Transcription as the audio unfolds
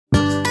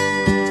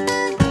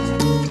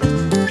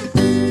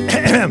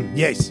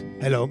Yes,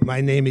 hello,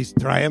 my name is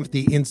Triumph,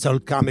 the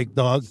insult comic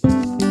dog.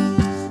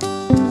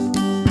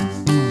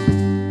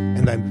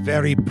 And I'm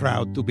very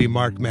proud to be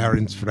Mark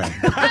Maron's friend.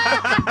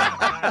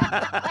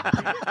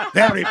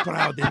 Very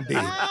proud indeed.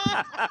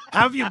 How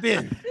have you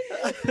been?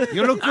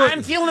 You look good.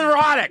 I'm feeling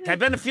neurotic. I've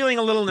been feeling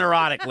a little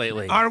neurotic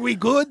lately. Are we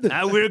good?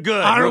 We're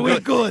good. Are we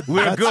good?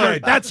 We're That's good.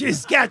 Right. That's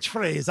his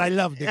catchphrase. I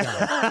love the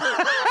guy.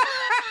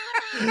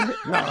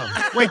 No,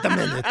 wait a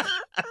minute.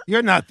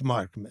 You're not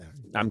Mark Maron.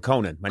 I'm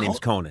Conan. My name's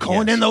Conan.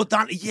 Conan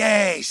O'Donnell.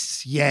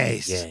 Yes.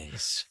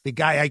 The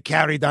guy I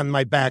carried on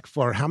my back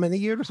for how many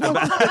years? It was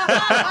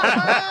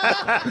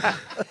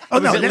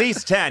at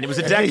least 10. It was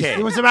a decade.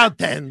 It was about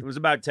 10. It was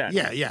about 10.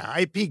 Yeah.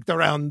 I peaked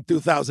around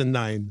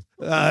 2009.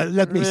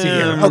 Let me see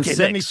here. Okay, 6.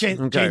 let me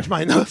change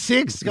my note.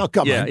 6? Oh,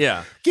 come on.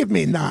 Yeah. Give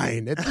me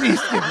 9. At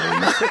least give me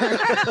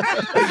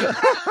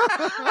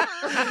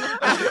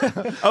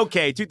 9.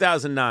 Okay,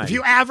 2009. If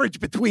you average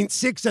between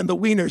 6 and the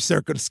Wiener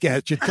Circle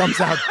sketch, it comes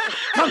out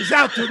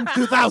to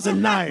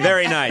 2009.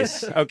 Very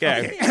nice.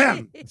 Okay.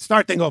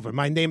 Starting over.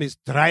 My name is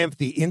Triumph,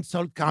 the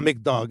insult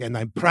comic dog, and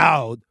I'm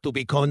proud to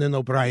be Conan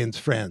O'Brien's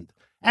friend.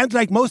 And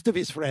like most of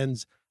his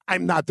friends,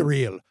 I'm not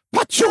real.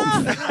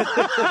 Pachum!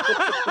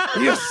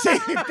 You see,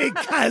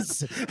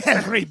 because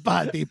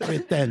everybody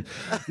pretend.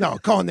 No,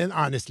 Conan,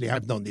 honestly,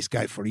 I've known this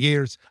guy for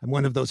years. I'm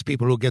one of those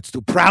people who gets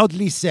to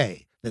proudly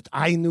say that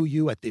I knew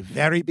you at the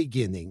very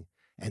beginning,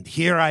 and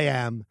here I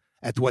am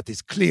at what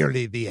is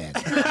clearly the end.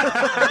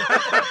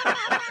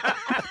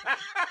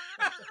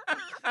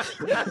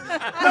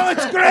 No,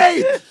 it's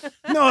great.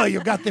 No, you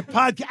got the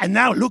podcast. And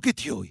now look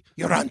at you.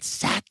 You're on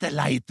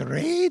satellite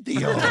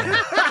radio.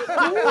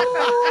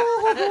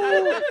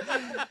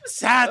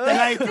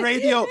 Satellite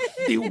radio,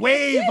 the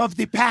wave of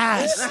the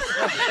past.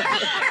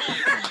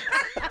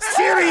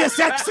 Sirius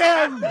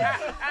XM,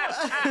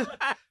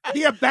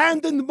 the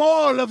abandoned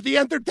mall of the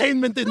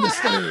entertainment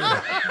industry.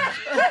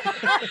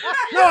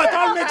 No, it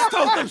all makes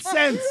total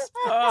sense.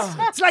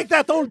 It's like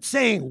that old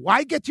saying,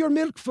 why get your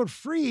milk for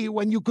free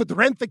when you could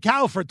rent the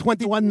cow for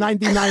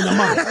 $21.99 a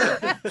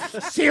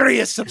month?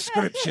 Serious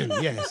subscription,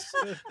 yes.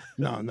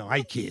 No,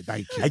 I kid.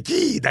 I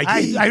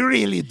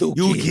really do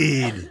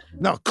kid.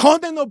 No,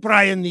 Conan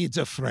O'Brien needs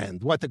a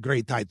friend. What a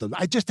great title.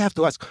 I just have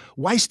to ask,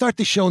 why start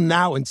the show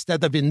now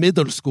instead of in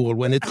middle school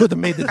when it could have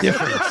made a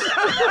difference?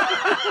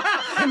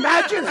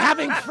 Imagine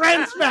having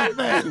friends back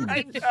then.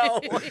 I know.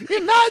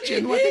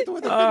 Imagine what it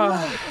would have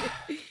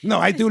been like. No,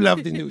 I do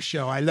love the new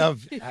show. I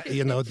love,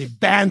 the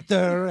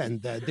banter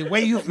and the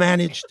way you've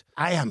managed.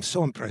 I am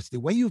so impressed. The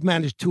way you've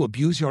managed to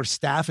abuse your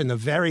staff in a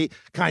very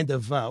kind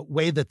of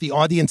way that the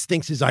audience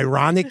thinks is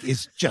ironic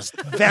is just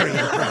very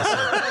impressive.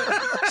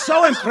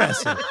 So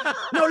impressive.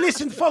 No,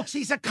 listen, folks,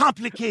 he's a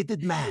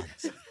complicated man.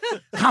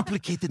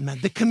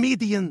 The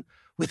comedian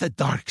with a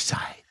dark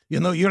side. You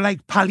know, you're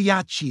like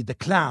Pagliacci, the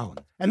clown.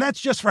 And that's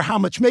just for how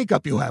much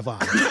makeup you have on.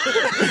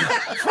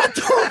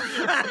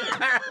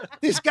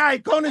 This guy,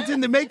 Conan's in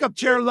the makeup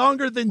chair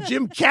longer than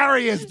Jim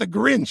Carrey as the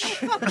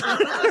Grinch.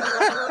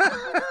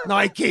 No,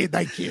 I kid.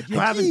 You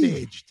haven't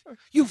aged.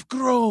 You've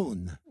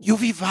grown.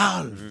 You've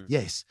evolved.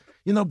 Yes.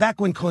 You know, back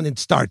when Conan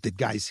started,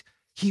 guys,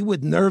 he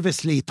would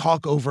nervously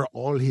talk over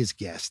all his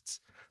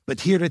guests.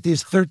 But here it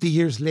is 30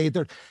 years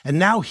later, and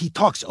now he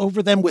talks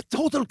over them with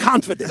total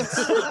confidence.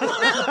 No,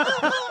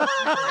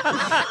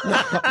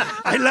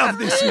 I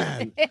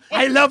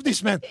love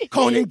this man.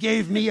 Conan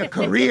gave me a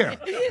career.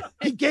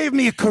 He gave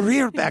me a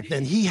career back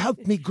then. He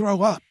helped me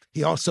grow up.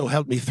 He also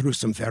helped me through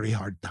some very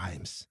hard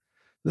times.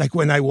 Like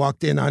when I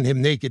walked in on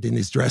him naked in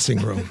his dressing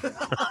room.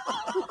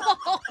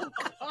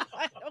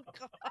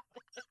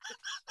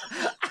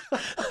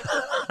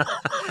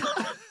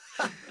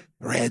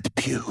 Red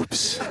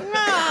pubes.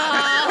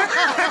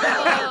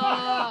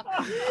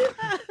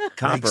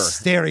 Copper. Like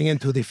staring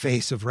into the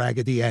face of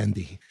Raggedy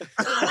Andy.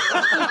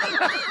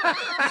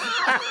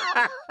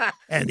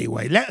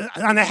 Anyway,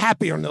 on a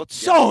happier note,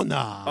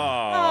 Sona.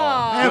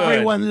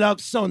 Everyone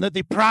loves Sona,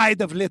 the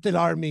pride of little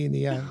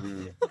Armenia.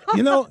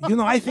 You know,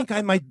 I think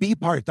I might be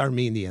part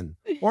Armenian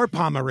or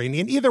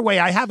Pomeranian. Either way,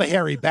 I have a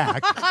hairy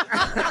back.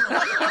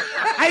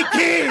 I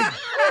kid.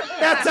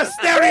 That's a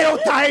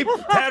stereotype.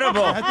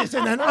 Terrible. That is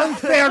an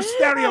unfair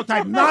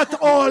stereotype. Not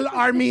all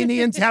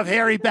Armenians have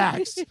hairy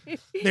backs.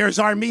 There's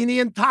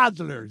Armenian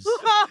toddlers.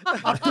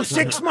 Up to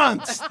 6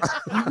 months.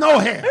 No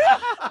hair.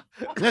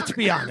 Let's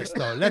be honest,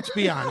 though.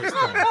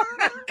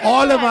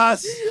 All of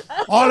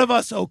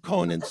us owe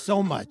Conan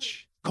so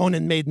much.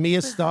 Conan made me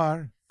a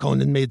star.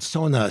 Conan made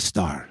Sona a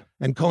star.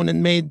 And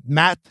Conan made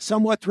Matt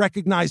somewhat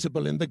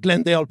recognizable in the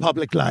Glendale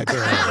Public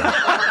Library.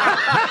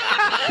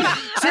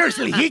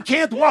 Seriously, he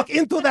can't walk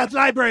into that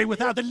library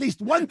without at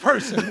least one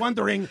person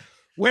wondering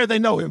where they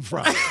know him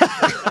from.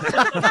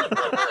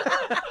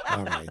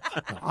 All right.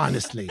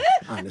 Honestly.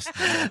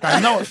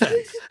 No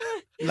offense.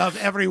 Love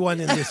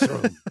everyone in this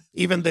room,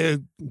 even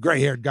the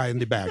gray-haired guy in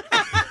the back.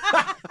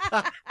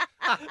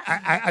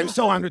 I'm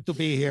so honored to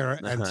be here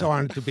and so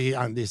honored to be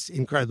on this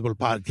incredible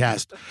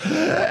podcast.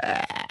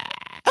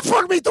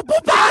 For me to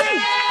poop on!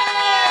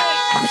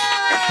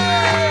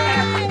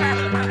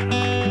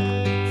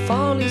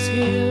 Fall is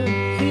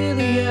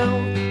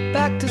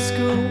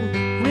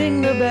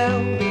a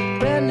bell,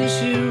 brand new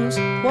shoes,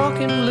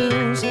 walking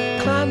blues,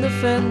 climb the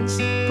fence,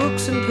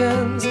 books and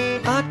pens.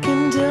 I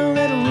can tell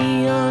that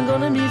we are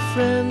gonna be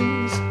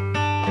friends.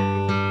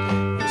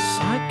 Yes,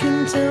 I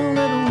can tell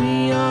that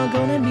we are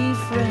gonna be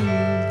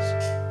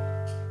friends.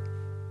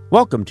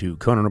 Welcome to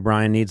Conan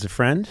O'Brien Needs a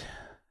Friend.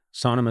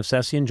 Sona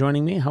Movsesian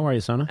joining me. How are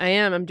you, Sona? I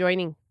am. I'm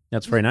joining.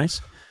 That's very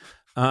nice.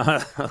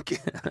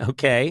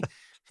 Okay.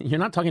 You're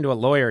not talking to a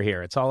lawyer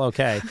here. It's all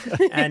okay.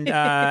 And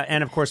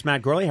of course,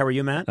 Matt Gorley. How are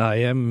you, Matt? I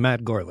am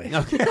Matt Gorley.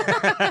 Okay.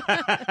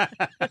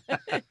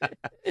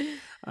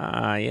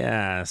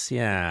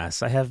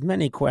 Yes. I have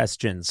many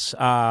questions.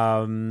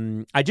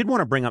 I did want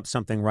to bring up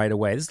something right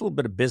away. This is a little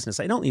bit of business.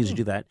 I don't usually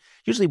do that.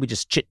 Usually we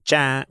just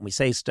chit-chat, and we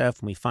say stuff,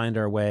 and we find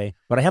our way.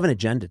 But I have an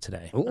agenda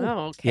today. Ooh.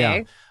 Oh,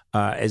 okay.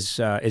 Yeah.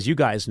 As you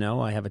guys know,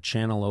 I have a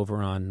channel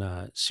over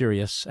on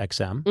Sirius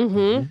XM.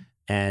 Mm-hmm.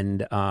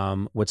 And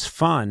what's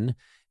fun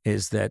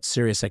is that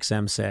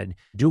SiriusXM said,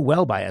 do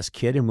well by us,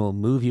 kid, and we'll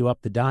move you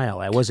up the dial.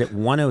 I was at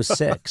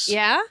 106.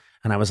 Yeah?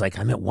 And I was like,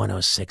 I'm at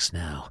 106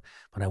 now,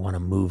 but I want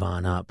to move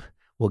on up.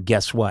 Well,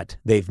 guess what?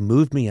 They've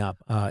moved me up.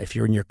 If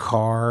you're in your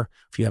car,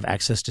 if you have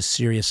access to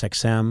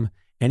SiriusXM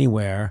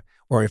anywhere,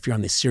 or if you're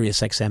on the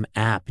SiriusXM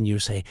app and you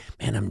say,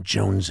 man, I'm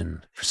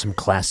jonesing for some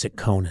classic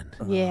Conan.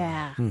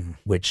 Yeah.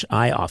 Which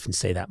I often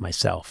say that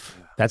myself.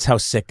 That's how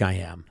sick I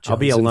am. I'll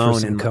be Jonesing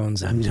for alone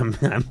some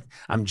and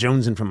I'm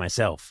jonesing for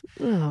myself.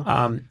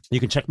 Oh. You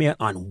can check me out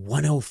on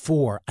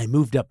 104. I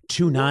moved up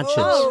 2 notches.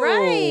 Oh,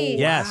 right.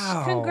 Yes.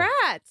 Wow.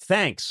 Congrats.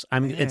 Thanks.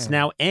 It's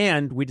now,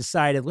 and we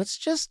decided, let's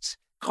just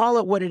call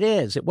it what it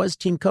is. It was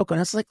Team Coco. And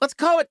I was like, let's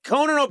call it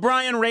Conan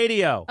O'Brien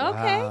Radio.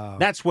 Okay. Wow.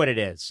 That's what it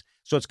is.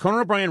 So it's Conan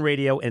O'Brien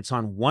Radio, and it's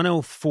on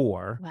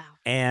 104. Wow.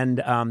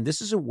 And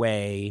this is a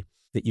way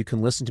that you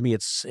can listen to me.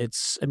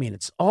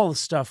 It's all the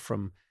stuff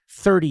from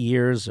 30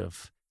 years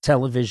of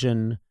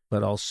television,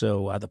 but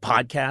also the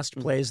podcast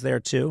plays there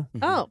too.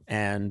 Oh.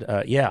 And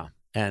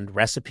and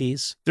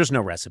recipes. There's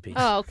no recipes.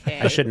 Oh, okay.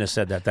 I shouldn't have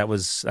said that.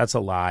 That's a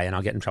lie, and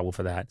I'll get in trouble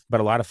for that. But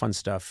a lot of fun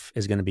stuff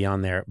is going to be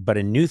on there. But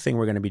a new thing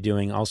we're going to be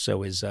doing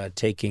also is I'm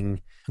going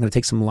to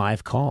take some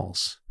live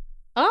calls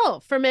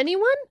Oh, from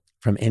anyone?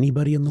 from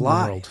anybody in the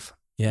world. Live.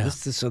 Yeah.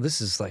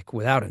 This is like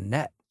without a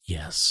net.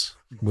 Yes.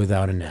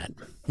 Without a net.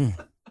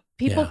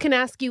 People Yeah. can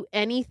ask you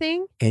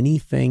anything?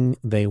 Anything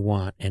they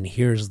want. And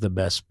here's the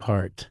best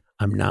part.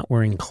 I'm not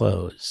wearing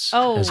clothes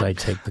Oh. as I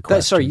take the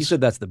questions. Sorry, you said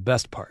that's the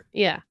best part.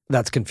 Yeah.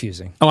 That's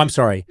confusing. Oh, I'm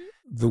sorry.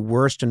 The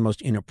worst and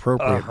most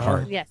inappropriate Uh-huh.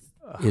 part Yes.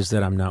 is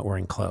that I'm not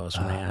wearing clothes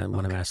when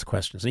I'm asked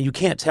questions. And you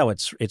can't tell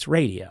it's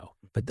radio,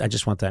 but I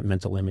just want that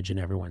mental image in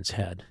everyone's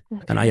head.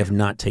 And I have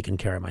not taken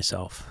care of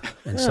myself.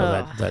 And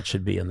so that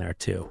should be in there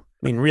too.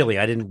 I mean, really,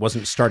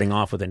 wasn't starting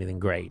off with anything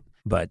great,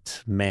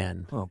 but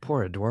man, Oh,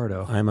 poor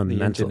Eduardo. I'm a the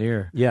mental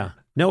engineer. Yeah.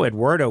 No,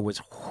 Eduardo was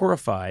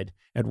horrified.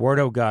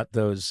 Eduardo got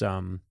those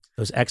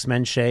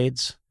X-Men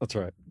shades. That's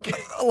right.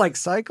 Like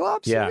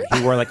Cyclops? Yeah,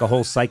 he wore like a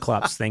whole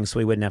Cyclops thing so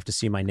he wouldn't have to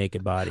see my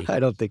naked body. I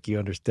don't think you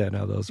understand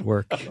how those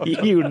work.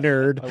 You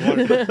nerd.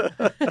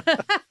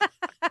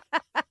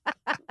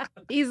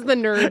 He's the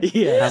nerd.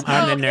 Yes.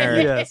 I'm the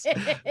nerd. Yes.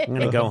 I'm going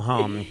to go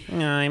home.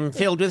 I'm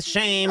filled with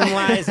shame,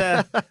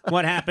 Liza.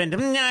 What happened?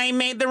 I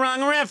made the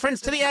wrong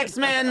reference to the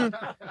X-Men.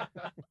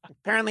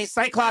 Apparently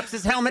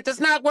Cyclops' helmet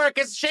does not work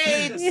as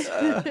shades.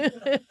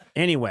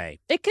 Anyway.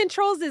 It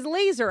controls his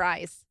laser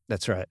eyes,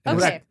 That's right.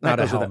 Okay. Not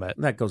a goes helmet. Without,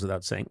 that goes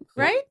without saying.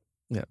 right?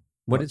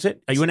 What is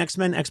it? Are you an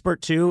X-Men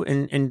expert too?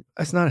 And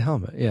It's not a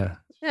helmet, yeah.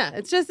 Yeah.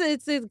 It's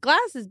his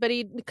glasses, but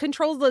he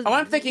controls the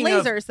I'm thinking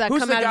of lasers that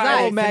who's come the out of his guy Oh,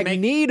 eyes. can make-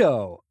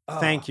 Magneto. Oh,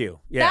 Thank you.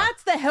 Yeah.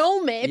 That's the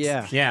helmet.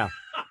 Yeah. Yeah.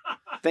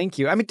 Thank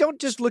you. I mean, don't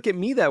just look at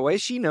me that way.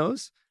 She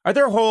knows. Are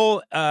there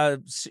whole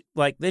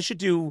they should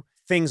do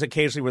things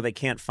occasionally where they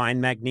can't find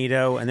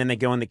Magneto and then they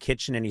go in the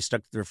kitchen and he's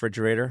stuck to the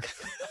refrigerator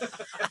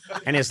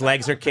and his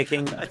legs are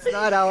kicking? That's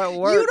not how it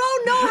works. You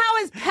don't know how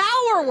his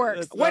power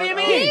works. What do you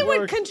mean? He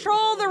would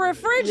control the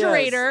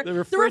refrigerator. Yes, the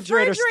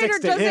refrigerator sticks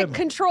to doesn't him.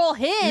 control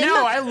him.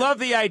 No, I love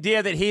the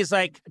idea that he's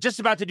like just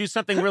about to do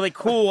something really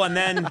cool and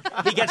then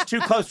he gets too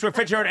close to the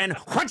refrigerator and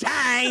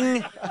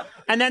wha-tang!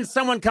 And then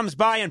someone comes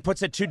by and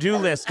puts a to-do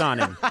list on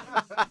him.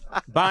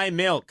 Buy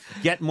milk,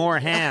 get more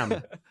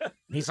ham.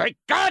 He's like,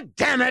 God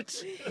damn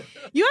it!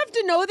 You have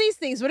to know these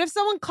things. What if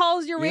someone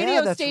calls your Yeah,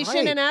 radio that's station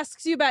right. and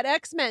asks you about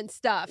X-Men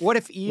stuff? What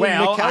if Ian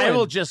Well, McKellen... I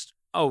will just.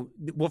 Oh,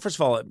 well, first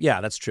of all,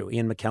 yeah, that's true.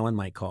 Ian McKellen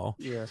might call.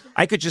 Yeah.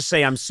 I could just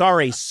say, I'm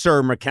sorry,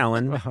 Sir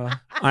McKellen. Uh-huh.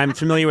 I'm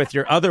familiar with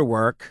your other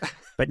work,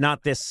 but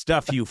not this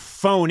stuff you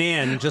phone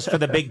in just for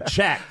the big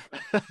check.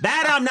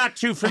 That I'm not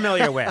too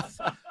familiar with.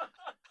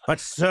 But,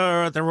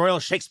 sir, at the Royal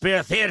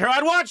Shakespeare Theatre,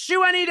 I'd watch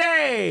you any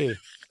day.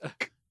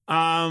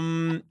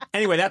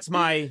 Anyway, that's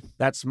my,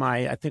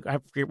 I think, I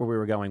forget where we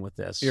were going with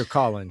this. Your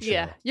call-in show.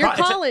 Yeah, your It's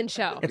a- call-in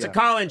show. It's a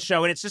call-in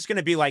show, and it's just going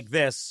to be like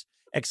this,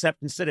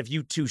 except instead of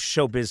you two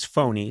showbiz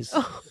phonies,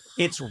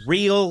 it's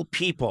real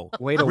people,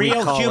 Wait till we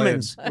real call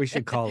humans, in. We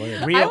should call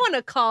in. I real, want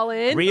to call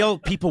in. real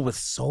people with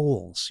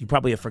souls. You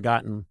probably have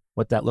forgotten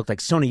what that looked like.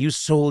 Sony, you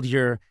sold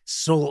your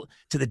soul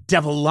to the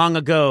devil long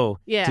ago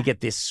to get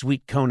this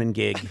sweet Conan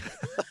gig.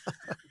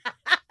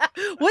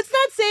 What's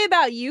that say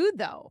about you,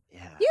 though?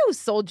 Yeah. You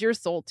sold your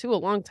soul too a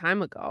long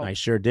time ago. I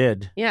sure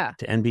did. Yeah.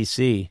 To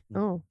NBC.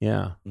 Oh.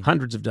 Yeah.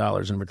 Hundreds of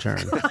dollars in return.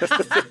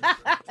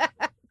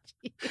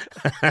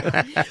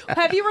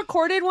 Have you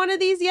recorded one of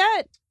these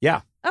yet?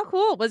 Yeah. Oh,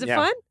 cool. Was it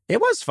fun? It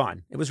was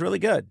fun. It was really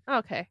good.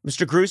 Okay.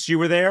 Mr. Gruce, you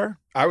were there?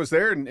 I was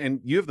there, and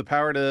you have the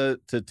power to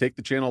take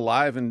the channel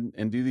live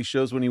and do these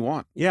shows when you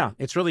want. Yeah,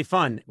 it's really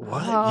fun.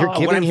 What? Oh. You're What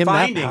giving I'm him that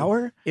finding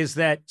power? is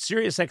that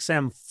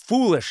SiriusXM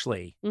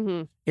foolishly,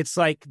 Mm-hmm. it's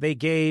like they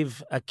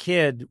gave a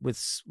kid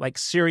with like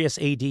serious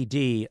ADD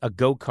a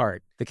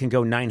go-kart that can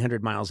go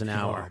 900 miles an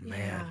hour. Oh,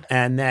 man.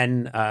 And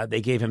then they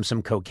gave him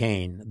some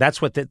cocaine.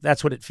 That's what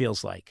it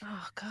feels like.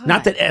 Oh, God.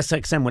 Not that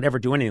SXM would ever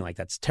do anything like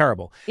that. It's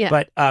terrible. Yeah.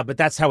 But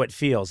that's how it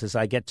feels, is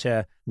I get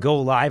to go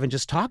live and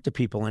just talk to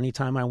people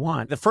anytime I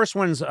want. The first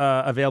one's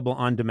available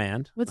on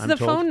demand. What's I'm the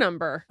told. phone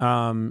number?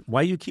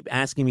 Why you keep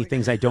asking me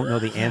things I don't know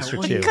the answer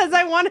to? Because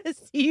I want to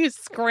see you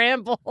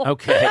scramble.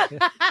 Okay.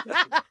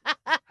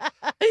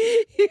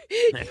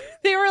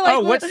 They were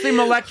like, what's the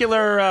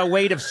molecular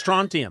weight of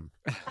strontium?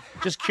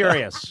 Just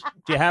curious.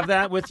 Do you have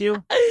that with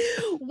you?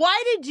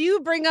 Why did you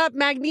bring up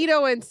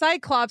Magneto and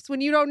Cyclops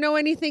when you don't know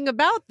anything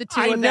about the two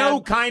I of them?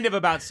 know kind of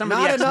about some of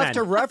Not the X-Men. enough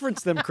to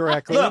reference them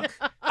correctly. Look,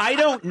 I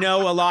don't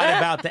know a lot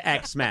about the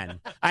X-Men.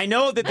 I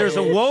know that there's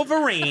a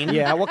Wolverine.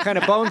 Yeah, what kind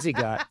of bones he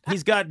got?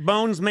 He's got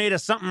bones made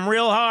of something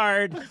real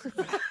hard.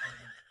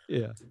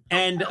 Yeah.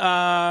 And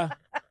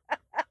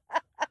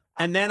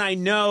then I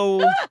know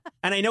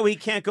he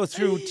can't go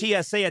through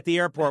TSA at the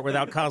airport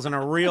without causing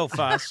a real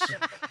fuss.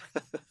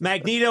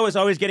 Magneto is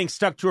always getting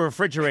stuck to a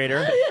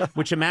refrigerator,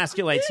 which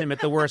emasculates him at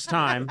the worst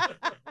time.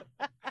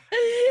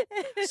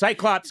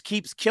 Cyclops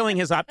keeps killing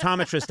his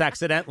optometrist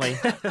accidentally.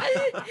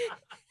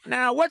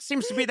 Now, what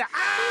seems to be the...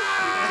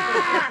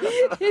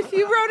 If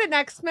you wrote an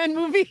X-Men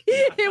movie,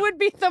 it would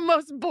be the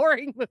most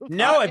boring movie.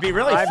 No, it'd be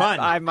really fun.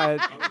 I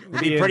might It'd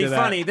be pretty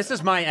funny. This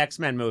is my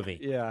X-Men movie.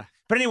 Yeah.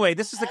 But anyway,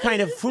 this is the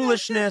kind of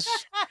foolishness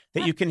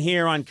that you can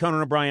hear on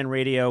Conan O'Brien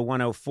Radio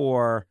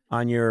 104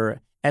 on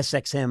your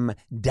SXM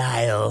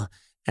dial.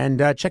 And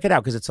check it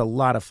out, because it's a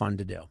lot of fun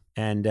to do.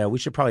 And we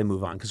should probably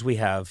move on, because we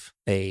have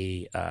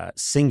a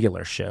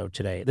singular show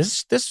today.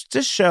 This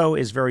show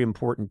is very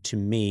important to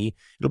me.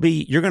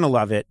 You're going to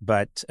love it,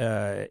 but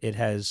it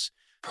has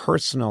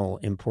personal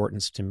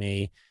importance to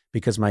me,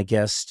 because my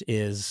guest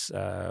is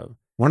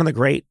one of the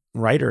great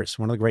writers,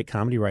 one of the great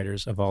comedy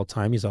writers of all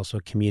time. He's also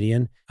a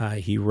comedian.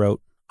 He wrote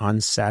on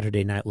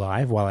Saturday Night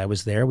Live while I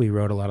was there. We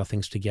wrote a lot of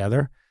things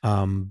together,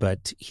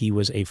 but he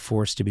was a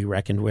force to be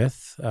reckoned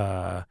with.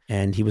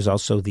 And he was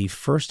also the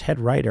first head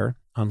writer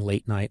on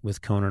Late Night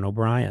with Conan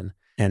O'Brien,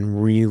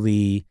 and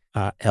really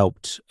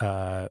helped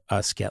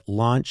us get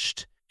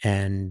launched.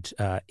 And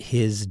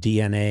his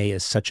DNA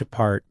is such a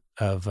part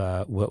of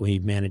what we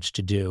managed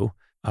to do.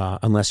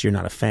 Unless you're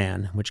not a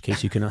fan, in which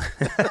case you can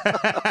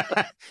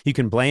you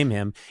can blame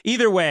him.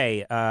 Either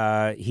way,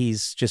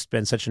 he's just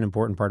been such an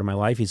important part of my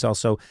life. He's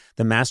also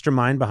the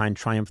mastermind behind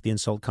Triumph the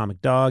Insult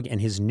Comic Dog, and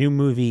his new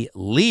movie,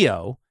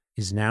 Leo,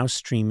 is now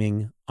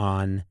streaming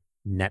on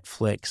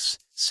Netflix.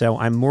 So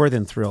I'm more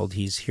than thrilled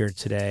he's here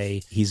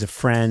today. He's a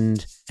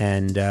friend,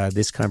 and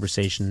this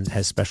conversation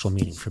has special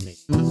meaning for me.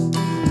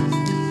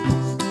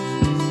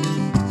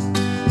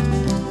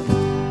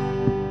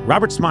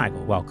 Robert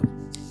Smigel, welcome.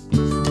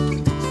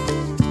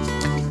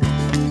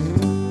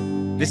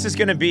 This is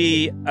going to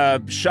be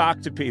a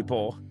shock to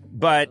people,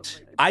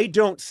 but I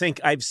don't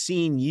think I've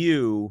seen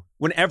you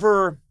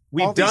whenever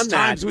we've All done these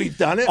that. times we've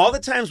done it? All the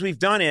times we've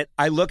done it,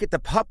 I look at the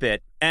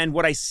puppet, and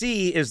what I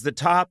see is the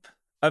top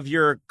of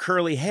your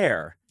curly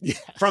hair.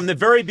 Yes. From the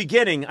very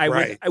beginning, I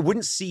Right.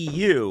 wouldn't see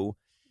you.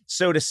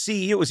 So to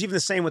see you, it was even the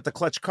same with the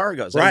clutch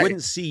cargos. I Right.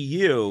 wouldn't see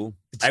you.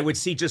 I would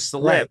see just the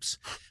Right. lips.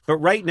 But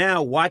right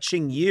now,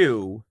 watching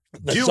you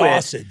The do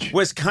sausage. it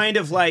was kind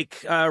of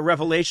like a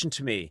revelation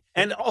to me.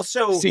 And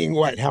also... Seeing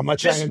what? How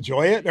much Just- I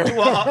enjoy it? Or?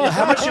 Well,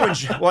 how much you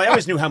enjoy? Well, I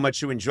always knew how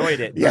much you enjoyed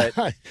it, yeah.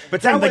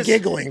 but that From the was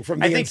giggling,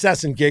 from I the think-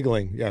 incessant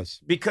giggling. Yes.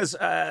 because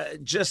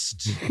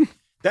just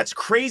that's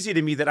crazy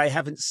to me that I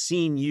haven't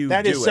seen you.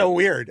 That do is so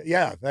weird.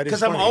 Yeah. That is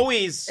because I'm funny.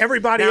 always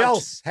Everybody now,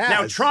 else has.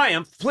 now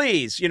Triumph,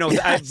 please,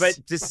 Yes. but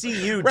to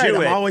see you Right. do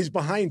I'm it. always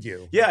behind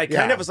you. Yeah, it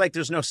kind of was like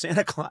there's no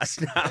Santa Claus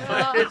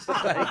now. It's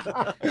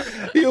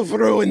like, You've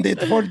ruined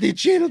it for the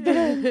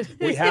children.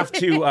 we have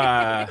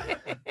to.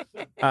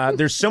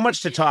 There's so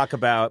much to talk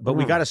about, but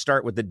we got to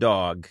start with the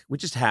dog. We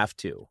just have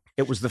to.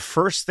 It was the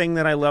first thing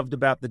that I loved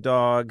about the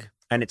dog,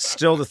 and it's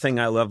still the thing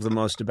I love the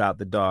most about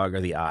the dog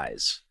are the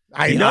eyes.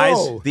 I The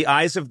know. the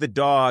eyes of the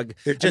dog.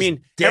 They're just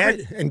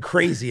dead and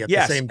crazy at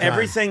yes, the same time.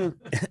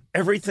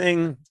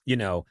 everything.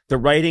 The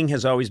writing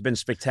has always been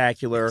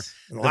spectacular.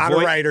 And a lot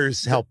of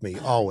writers help me,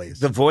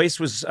 always. The voice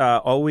was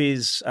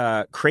always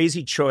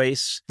crazy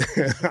choice.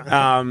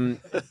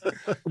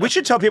 We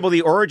should tell people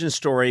the origin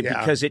story Yeah,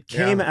 because it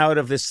came out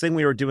of this thing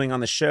we were doing on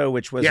the show,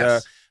 which was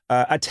Yes.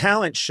 a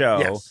talent show.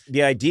 Yes.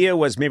 The idea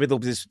was maybe there'll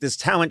be this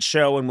talent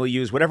show, and we'll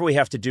use whatever we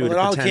have to do Well, to it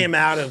all pretend. came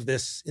out of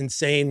this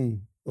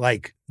insane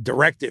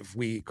directive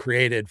we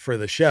created for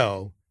the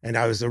show. And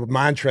I was a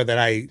mantra that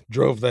I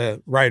drove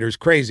the writers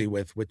crazy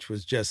with, which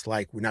was just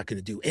we're not going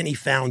to do any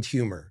found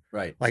humor.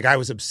 Right. I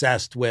was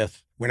obsessed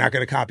with, we're not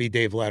going to copy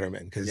Dave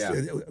Letterman because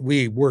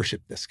we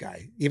worship this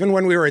guy. Even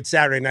when we were at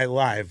Saturday Night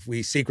Live,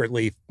 we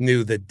secretly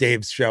knew that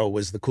Dave's show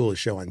was the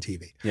coolest show on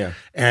TV. Yeah.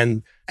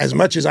 And as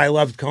much as I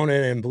loved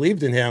Conan and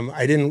believed in him,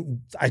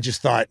 I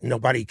just thought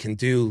nobody can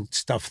do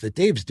stuff that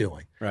Dave's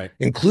doing. Right.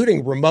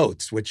 Including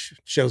remotes, which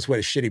shows what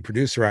a shitty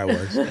producer I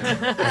was.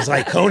 I was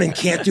like, Conan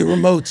can't do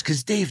remotes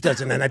because Dave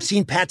doesn't. And I've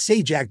seen Pat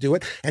Sajak do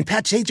it. And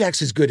Pat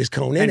Sajak's as good as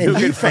Conan. And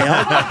he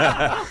failed.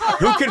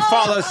 Who can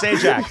follow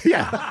Sajak?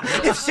 Yeah.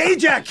 If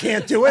Sajak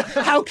can't do it,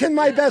 how can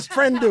my best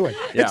friend do it?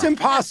 Yeah. It's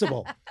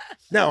impossible.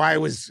 No,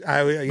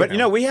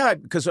 we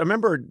had, because I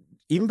remember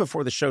even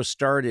before the show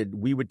started,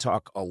 we would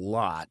talk a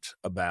lot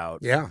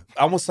about,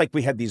 almost like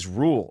we had these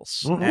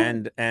rules.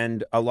 Mm-hmm.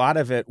 And a lot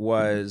of it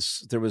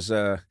was, there was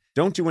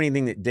don't do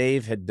anything that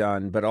Dave had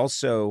done, but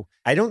also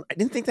I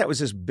didn't think that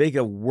was as big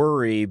a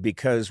worry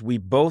because we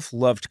both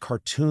loved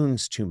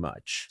cartoons too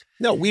much.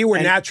 No, we were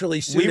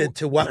naturally suited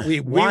to what we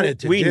wanted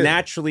to do. We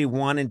naturally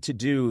wanted to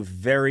do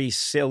very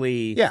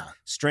silly,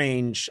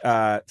 strange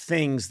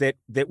things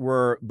that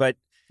were, but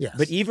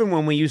even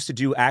when we used to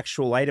do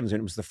actual items, and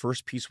it was the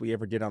first piece we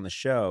ever did on the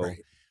show,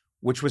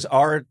 which was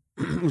our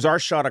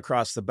shot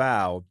across the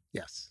bow.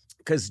 Yes.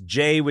 Because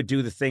Jay would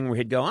do the thing where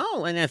he'd go,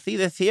 oh, and I see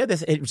this here.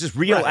 It was just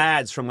real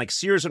ads from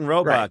Sears and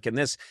Roebuck and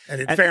this.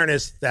 And in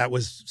fairness, that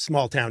was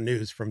small town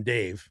news from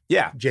Dave.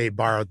 Yeah. Jay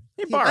borrowed.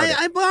 He borrowed it.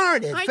 I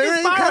borrowed it. I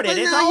just borrowed it.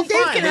 It's all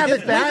Dave fine. can have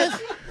it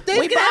back.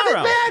 Dave can have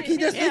it back. He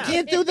just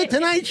can't do the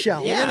Tonight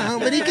Show,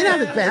 but he can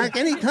have it back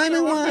anytime he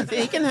wants.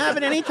 He can have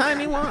it anytime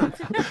he wants.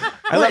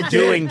 I love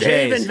doing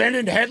Dave Jay's.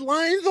 invented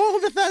headlines all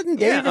of a sudden.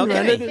 Dave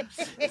invented it.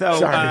 So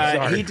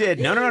Sorry. he did.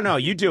 No.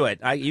 You do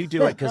it. You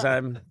do it because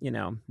I'm,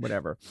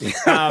 whatever.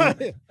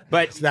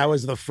 But that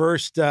was the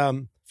first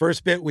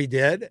bit we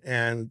did,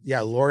 and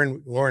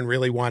Lauren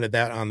really wanted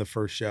that on the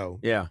first show.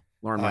 Yeah.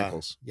 Lauren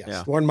Michaels. Yes,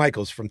 Yeah. Lauren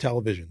Michaels from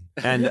television.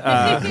 And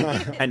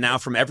now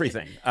from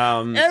everything.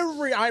 I'm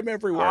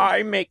everywhere.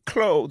 I make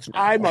clothes.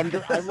 I'm right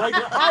here.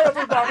 Hi,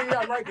 everybody.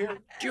 I'm right here.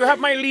 Do you have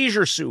my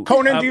leisure suit?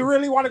 Conan, do you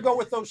really want to go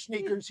with those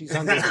sneakers? He's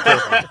under the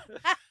table.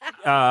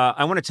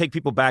 I want to take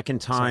people back in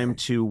time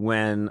to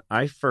when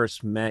I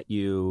first met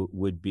you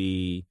would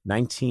be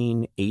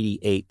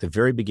 1988, the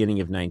very beginning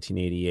of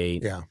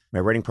 1988. Yeah. My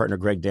writing partner,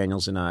 Greg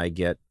Daniels, and I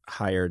get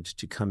hired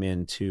to come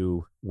in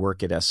to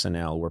work at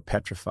SNL. We're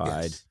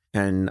petrified. Yes.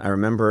 And I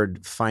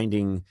remembered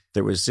finding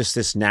there was just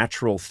this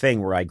natural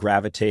thing where I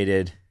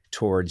gravitated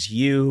towards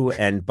you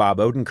and Bob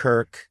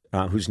Odenkirk,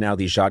 who's now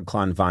the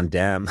Jacques-Claude Van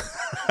Damme.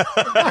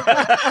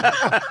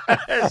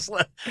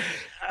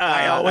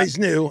 I always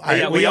knew.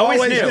 We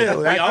always knew. That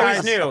We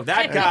always knew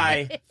that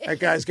guy. That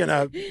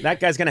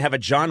guy's gonna have a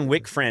John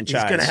Wick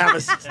franchise. He's gonna have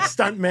a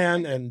stunt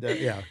man, and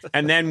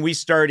And then we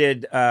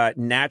started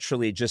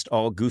naturally just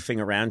all goofing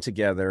around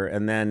together.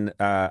 And then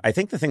I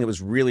think the thing that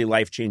was really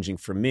life-changing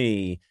for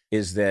me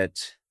is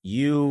that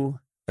you,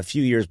 a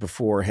few years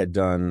before, had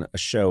done a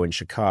show in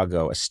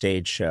Chicago, a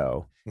stage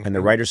show, and the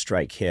writer's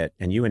strike hit,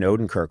 and you and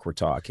Odenkirk were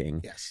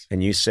talking. Yes.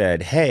 And you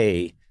said,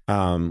 hey,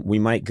 we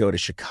might go to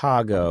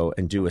Chicago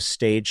and do a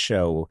stage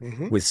show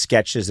with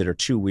sketches that are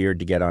too weird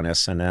to get on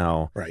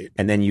SNL. Right.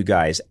 And then you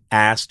guys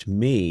asked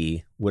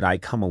me, would I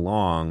come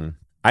along?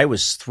 I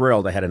was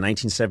thrilled. I had a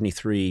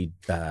 1973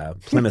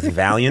 Plymouth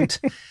Valiant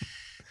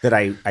that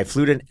I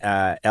flew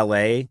to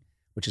L.A.,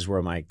 which is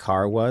where my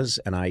car was,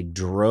 and I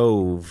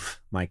drove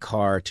my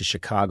car to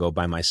Chicago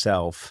by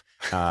myself.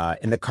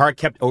 And the car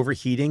kept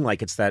overheating,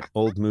 like it's that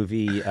old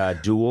movie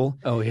Duel.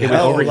 Oh, yeah. It would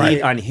overheat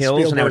right. on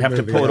hills, and I would have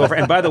to Spielberg pull it movie, over.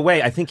 And by the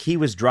way, I think he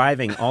was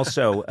driving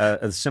also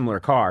a similar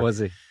car. Was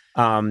he?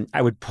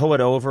 I would pull it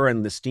over,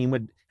 and the steam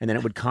would, and then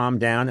it would calm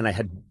down, and I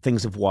had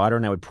things of water,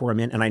 and I would pour them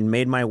in, and I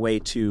made my way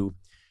to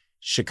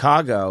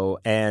Chicago,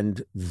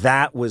 and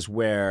that was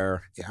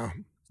where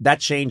that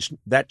changed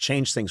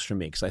things for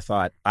me, because I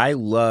thought, I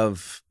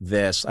love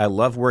this. I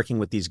love working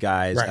with these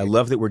guys. Right. I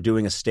love that we're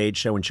doing a stage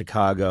show in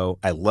Chicago.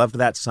 I loved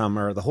that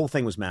summer. The whole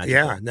thing was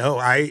magical. Yeah, no,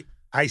 I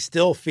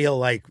still feel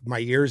like my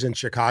years in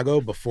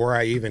Chicago before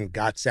I even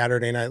got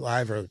Saturday Night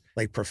Live are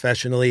like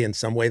professionally in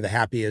some way the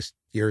happiest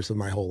years of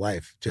my whole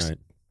life. Just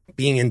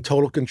being in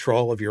total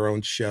control of your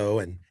own show,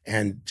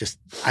 and just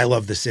I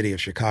love the city of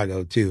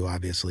Chicago too,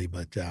 obviously,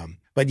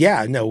 but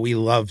yeah, no, we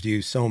loved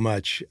you so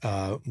much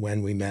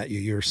when we met you.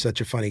 You're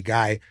such a funny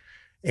guy.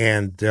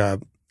 And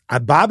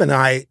Bob and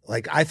I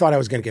thought I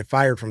was going to get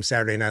fired from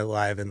Saturday Night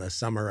Live in the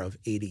summer of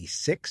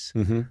 '86.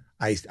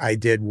 I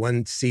did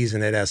one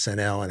season at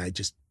SNL, and I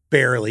just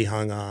barely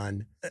hung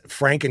on.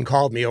 Franken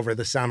called me over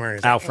the summer.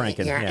 And Al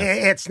Franken,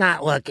 it's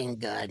not looking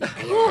good.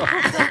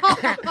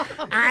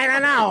 I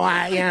don't know.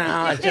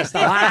 it's just a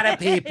lot of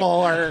people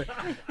are,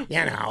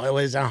 it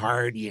was a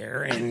hard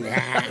year. And,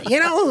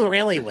 who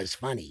really was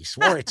funny?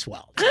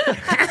 Schwartzwald.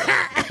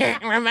 I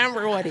can't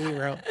remember what he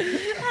wrote.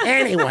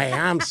 Anyway,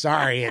 I'm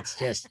sorry. It's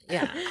just,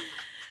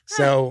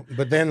 So,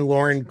 but then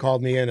Lauren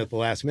called me in at the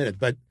last minute.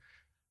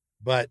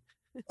 But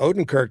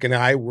Odenkirk and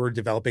I were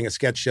developing a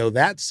sketch show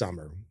that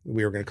summer.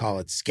 We were going to call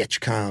it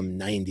Sketchcom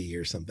 90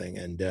 or something.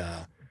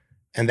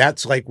 And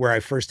that's like where I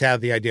first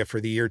had the idea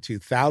for the year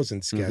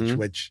 2000 sketch,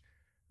 which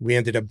we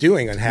ended up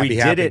doing on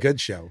Happy Good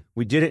Show.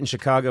 We did it in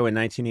Chicago in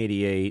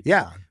 1988.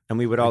 Yeah. And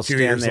we would all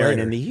stand there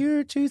and in the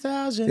year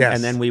 2000. Yes.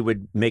 And then we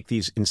would make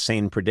these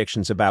insane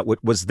predictions about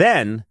what was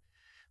then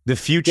the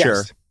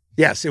future.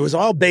 Yes. It was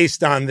all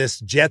based on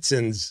this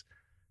Jetsons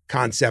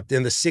concept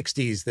in the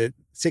 60s that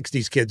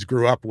 60s kids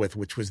grew up with,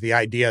 which was the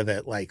idea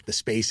that like the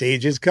space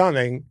age is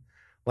coming.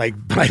 Like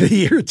by the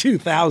year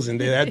 2000,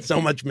 it had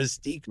so much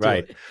mystique to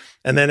it.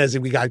 And then as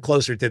we got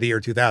closer to the year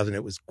 2000,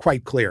 it was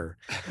quite clear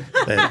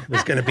that it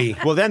was going to be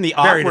well, then the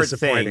very awkward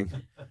thing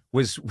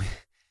was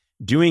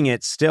doing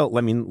it still.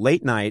 I mean,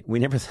 late night,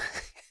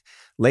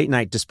 late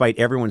night, despite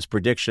everyone's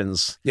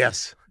predictions.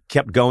 Yes.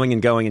 Kept going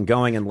and going and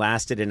going and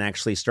lasted and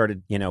actually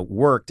started,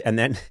 worked. And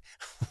then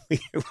we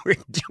were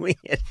doing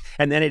it.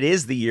 And then it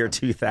is the year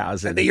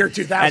 2000. And the year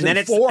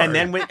 2004.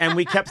 And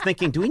we kept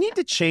thinking, do we need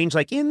to change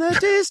like in the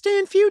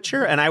distant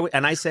future? And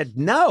I said,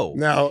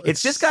 no,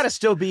 it's just got to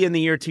still be in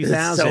the year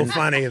 2000. It's so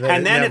funny that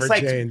and then never it's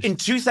like changed. In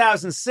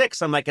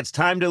 2006, I'm like, it's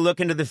time to look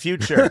into the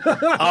future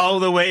all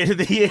the way to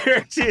the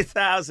year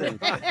 2000.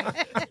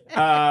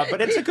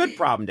 But it's a good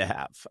problem to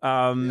have.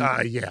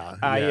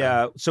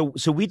 So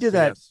we did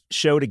that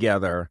show together.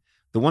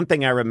 The one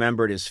thing I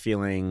remembered is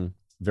feeling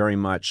very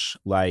much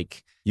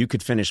like you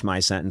could finish my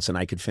sentence and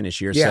I could finish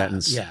your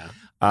sentence. Yeah.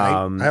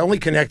 I only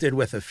connected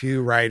with a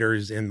few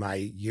writers in my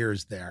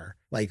years there,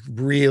 like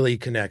really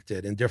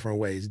connected in different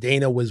ways.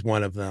 Dana was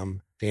one of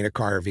them, Dana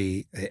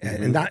Carvey,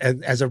 and not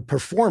as a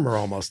performer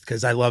almost,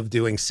 because I love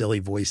doing silly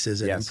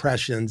voices and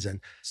impressions.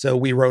 And so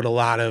we wrote a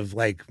lot of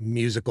like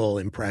musical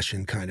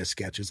impression kind of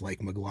sketches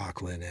like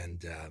McLaughlin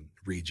and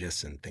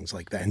Regis and things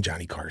like that, and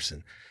Johnny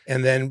Carson.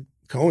 And then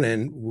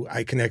Conan,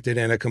 I connected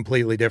in a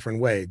completely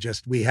different way.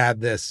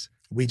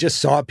 We just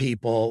saw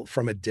people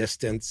from a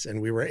distance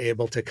and we were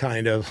able to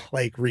kind of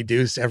like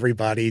reduce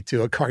everybody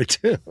to a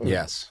cartoon.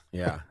 Yes.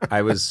 Yeah.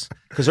 Because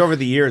over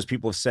the years,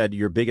 people have said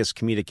your biggest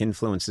comedic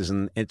influences,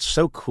 and it's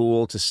so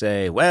cool to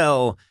say,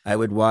 well, I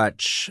would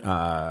watch,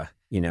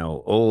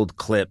 old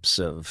clips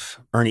of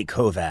Ernie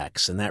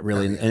Kovacs and that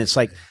really, and it's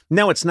like,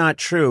 no, it's not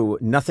true.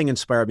 Nothing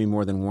inspired me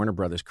more than Warner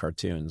Brothers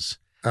cartoons.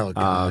 Oh,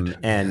 God.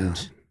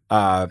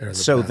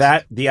 So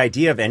that the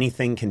idea of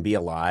anything can be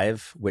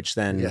alive, which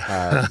then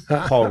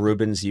Paul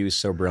Rubens used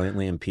so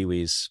brilliantly in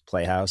Pee-wee's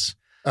Playhouse.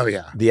 Oh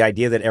yeah. The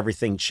idea that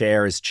everything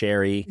chair is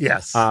cherry.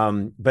 Yes.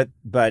 But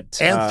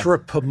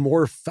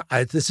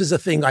anthropomorphize. This is a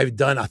thing I've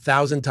done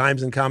 1,000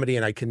 times in comedy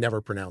and I can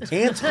never pronounce.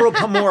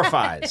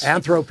 Anthropomorphize.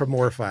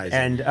 Anthropomorphize.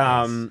 And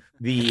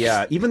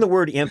even the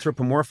word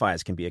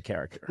anthropomorphize can be a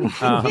character.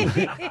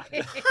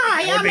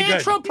 Hi, I'm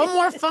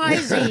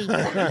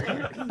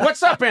anthropomorphizing.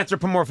 What's up,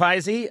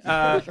 anthropomorphizing?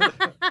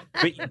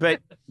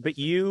 But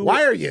you.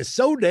 Why are you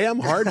so damn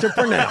hard to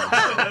pronounce?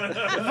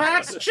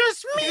 That's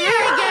just me,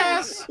 I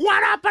guess.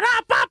 What up and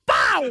up,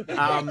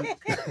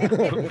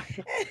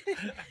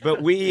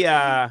 But we.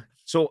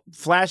 So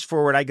flash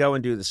forward, I go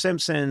and do The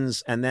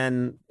Simpsons, and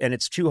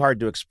it's too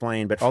hard to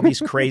explain, but all these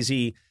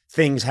crazy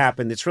things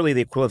happen. It's really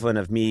the equivalent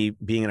of me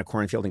being in a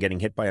cornfield and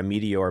getting hit by a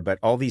meteor, but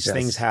all these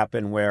things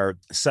happen where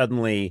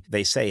suddenly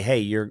they say, hey,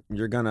 you're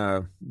going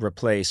to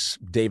replace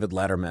David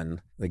Letterman,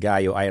 the guy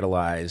you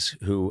idolize,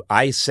 who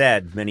I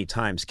said many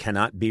times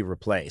cannot be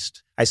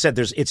replaced. I said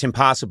it's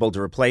impossible to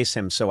replace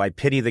him, so I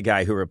pity the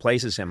guy who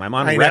replaces him. I'm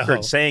on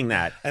record saying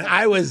that. And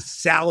I was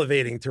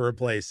salivating to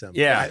replace him.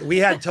 Yeah. We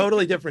had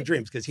totally different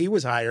dreams because he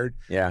was hired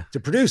to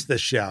produce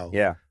this show.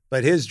 Yeah.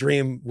 But his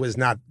dream was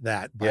not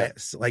that.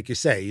 Like you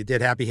say, you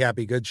did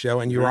Happy Good Show,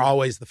 and you were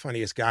always the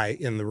funniest guy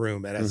in the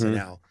room at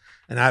SNL.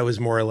 And I was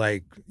more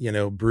like,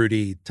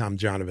 broody Tom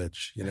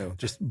Jonovich,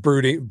 just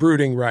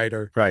brooding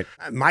writer. Right.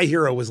 My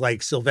hero was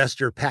like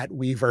Sylvester Pat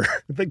Weaver,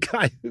 the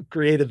guy who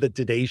created the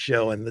Today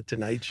Show and the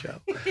Tonight Show.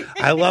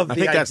 I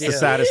think that's the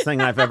saddest thing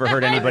I've ever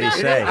heard anybody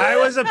say. I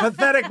was a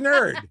pathetic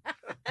nerd.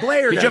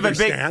 Blair Did you have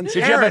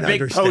a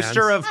big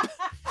poster of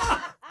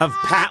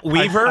Pat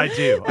Weaver? I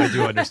do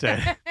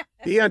understand.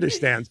 He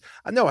understands.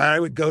 No, I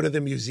would go to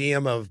the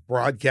Museum of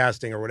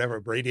Broadcasting or whatever,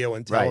 radio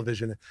and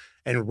television,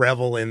 and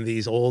revel in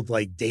these old,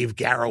 like Dave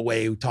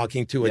Garroway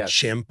talking to a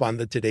chimp on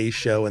the Today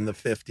Show in the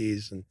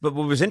 50s. But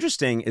what was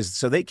interesting is,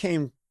 so they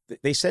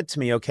said to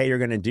me, okay, you're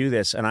going to do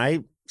this. And I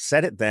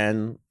said it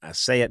then, I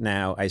say it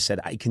now. I said,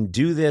 I can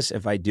do this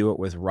if I do it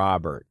with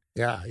Robert.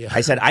 Yeah.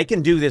 I said, I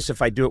can do this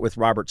if I do it with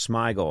Robert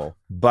Smigel,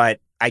 but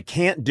I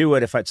can't do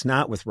it if it's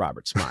not with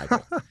Robert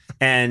Smigel.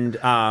 And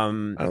I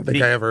don't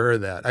think I ever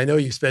heard that. I know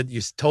you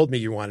told me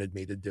you wanted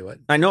me to do it.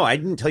 I know I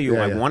didn't tell you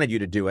I wanted you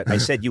to do it. I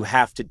said you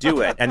have to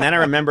do it. And then I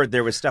remembered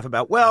there was stuff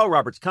about, well,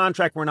 Robert's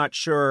contract, we're not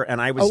sure. And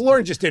I was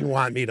Lauren just didn't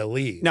want me to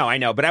leave. No, I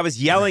know, but I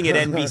was yelling at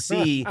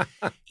NBC,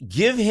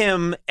 give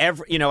him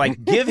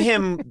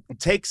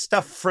take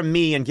stuff from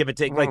me and give it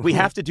to like we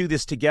have to do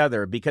this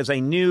together, because I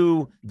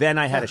knew then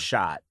I had a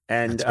shot.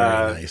 And That's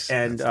very nice.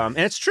 And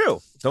it's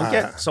true. Don't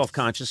get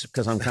self-conscious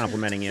because I'm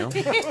complimenting you.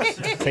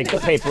 Take the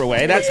paper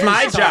away. That's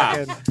my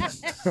job.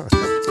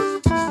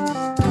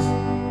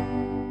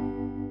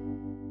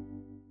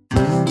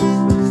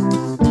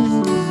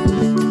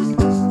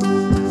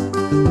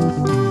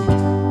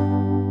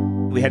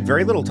 We had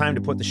very little time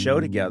to put the show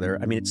together.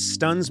 I mean, it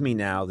stuns me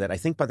now that I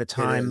think by the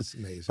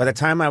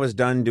time I was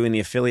done doing the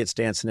affiliate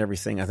dance and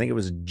everything, I think it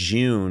was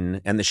June,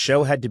 and the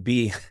show had to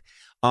be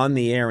on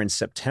the air in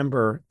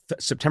September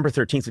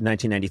 13th of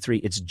 1993.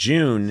 It's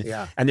June,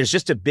 and there's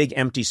just a big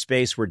empty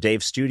space where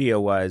Dave's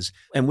studio was,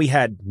 and we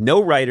had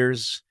no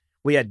writers,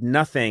 we had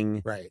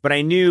nothing. Right. But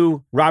I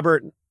knew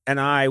Robert and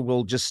I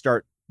will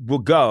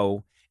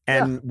go.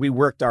 And we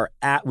worked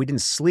we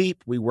didn't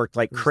sleep. We worked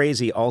like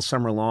crazy all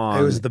summer long.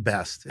 It was the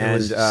best. It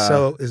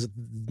was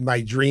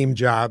my dream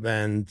job.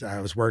 And I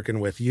was working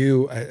with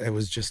you. It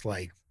was just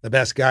like the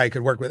best guy I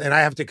could work with. And I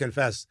have to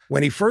confess,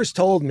 when he first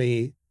told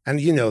me, and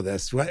you know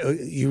this,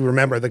 you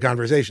remember the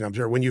conversation, I'm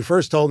sure. When you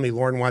first told me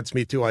Lauren wants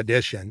me to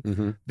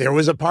audition, there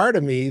was a part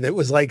of me that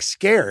was like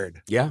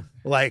scared. Yeah.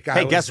 Like,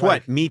 hey, guess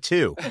what? Me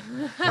too.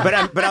 But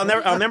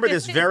I'll remember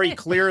this very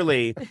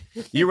clearly.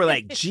 You were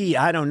like, "Gee,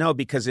 I don't know,"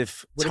 because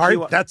it's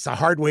hard. That's a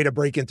hard way to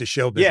break into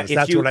show business.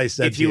 That's what I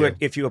said. It's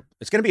going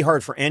to be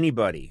hard for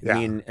anybody. Yeah. I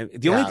mean,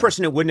 the only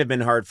person it wouldn't have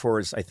been hard for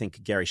is, I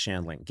think, Gary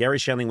Shandling. Gary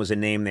Shandling was a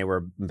name they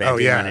were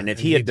banking on, and if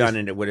he had done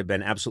it, it would have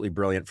been absolutely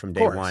brilliant from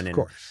day one. Of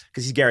course,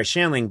 because he's Gary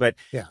Shandling. But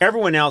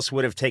everyone else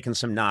would have taken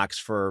some knocks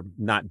for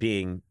not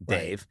being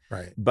Dave.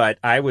 Right. But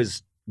I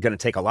was going to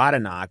take a lot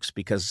of knocks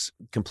because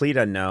complete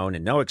unknown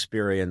and no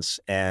experience.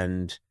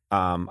 And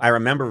I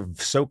remember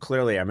so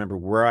clearly, I remember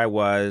where I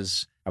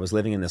was. I was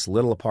living in this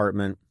little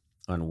apartment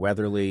on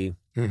Weatherly.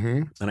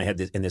 And I had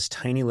in this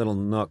tiny little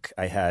nook,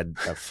 I had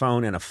a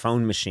phone and a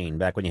phone machine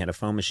back when you had a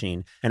phone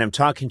machine. And I'm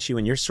talking to you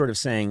and you're sort of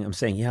saying,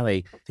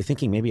 they're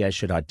thinking maybe I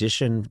should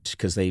audition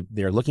because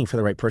they're looking for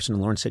the right person.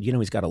 And Lauren said,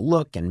 he's got a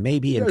look and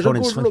maybe, and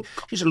Conan's funny.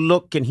 He's a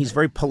look and he's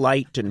very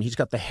polite and he's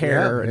got the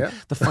hair and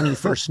the funny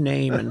first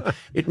name. And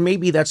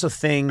maybe that's a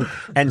thing.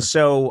 And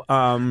so.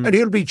 And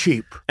he'll be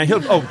cheap. And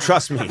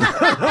trust me.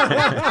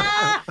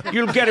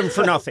 You'll get him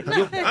for nothing.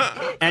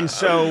 And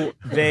so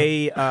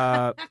they.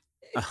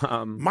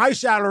 My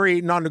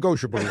salary,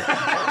 non-negotiable.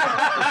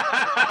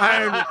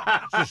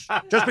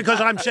 Just because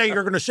I'm saying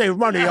you're going to save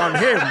money on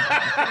him,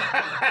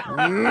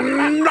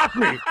 not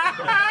me.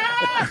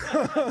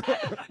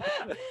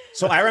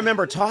 So I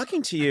remember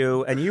talking to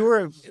you, and you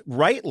were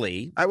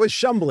rightly. I was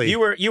shumbly. You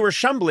were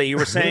shumbly. You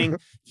were saying,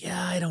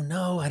 "Yeah, I don't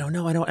know."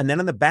 And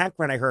then in the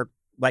background, I heard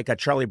like a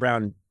Charlie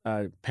Brown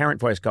parent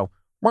voice go.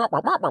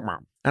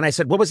 And I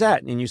said, "What was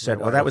that?" And you said,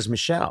 "Oh, that was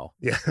Michelle,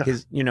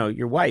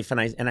 your wife."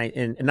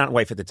 And not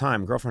wife at the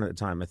time, girlfriend at the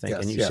time, I think.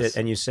 Yes,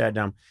 and you said,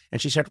 and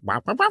she said,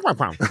 "Wow, wow, wow,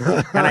 wow."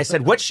 And I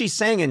said, "What's she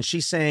saying?" And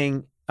she's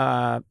saying,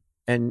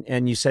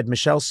 and you said,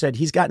 Michelle said,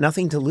 "He's got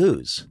nothing to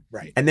lose."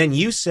 Right. And then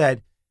you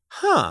said,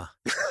 "Huh,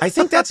 I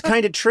think that's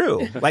kind of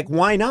true. Like,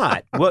 why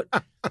not?" What?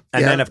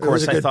 And then, of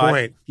course, I thought,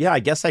 I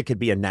guess I could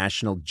be a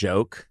national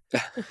joke.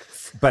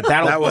 But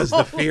that was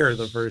the fear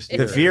the first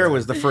year. The fear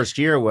was the first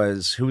year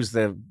was who's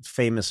the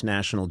famous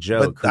national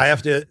joke. But I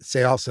have to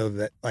say also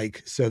that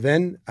so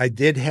then I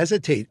did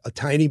hesitate a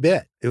tiny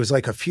bit. It was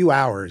like a few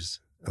hours.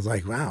 I was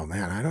like, wow,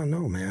 man, I don't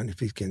know, man, if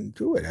he can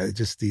do it.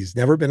 He's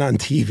never been on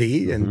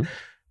TV.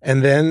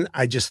 And then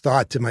I just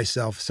thought to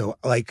myself, so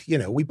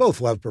we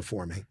both love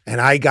performing. And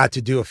I got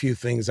to do a few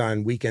things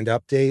on Weekend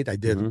Update. I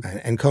did.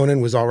 And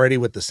Conan was already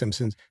with The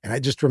Simpsons. And I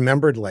just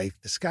remembered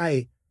this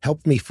guy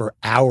helped me for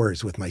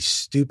hours with my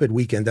stupid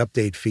Weekend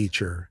Update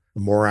feature, The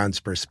Moron's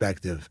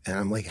Perspective. And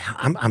I'm like,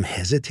 I'm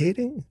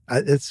hesitating?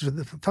 It's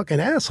the fucking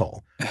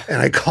asshole.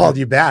 And I called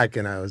you back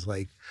and I was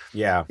like,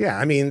 yeah,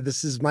 I mean,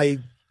 this is my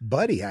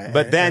buddy. I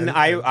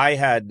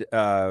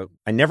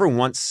never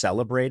once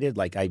celebrated.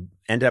 Like I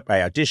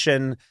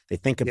audition, they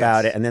think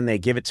about it, and then they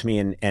give it to me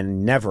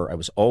and never, I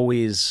was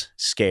always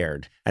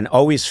scared and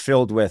always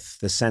filled with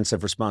the sense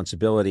of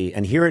responsibility.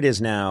 And here it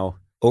is now,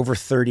 over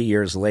 30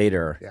 years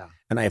later. Yeah.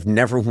 And I have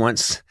never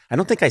once, I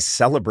don't think I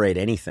celebrate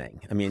anything.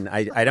 I mean,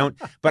 I don't,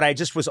 but I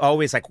just was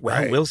always like,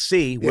 well, we'll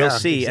see. We'll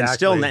see. Exactly. And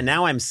still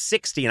now I'm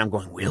 60 and I'm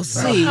going, we'll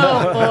see.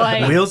 Oh,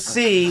 boy. We'll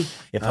see.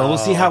 We'll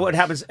see how it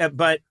happens.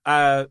 But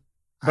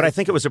I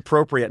think it was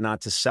appropriate not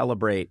to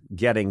celebrate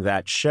getting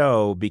that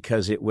show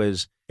because it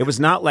was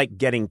not like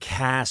getting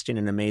cast in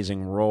an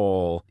amazing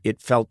role. It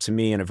felt to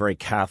me in a very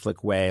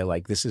Catholic way,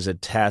 like this is a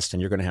test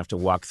and you're going to have to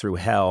walk through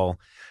hell.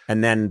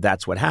 And then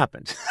that's what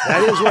happened.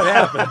 That is what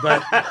happened.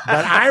 But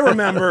I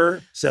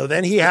remember, so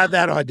then he had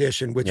that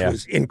audition, which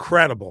was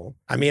incredible.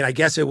 I mean, I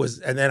guess it was,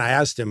 and then I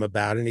asked him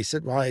about it and he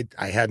said, well,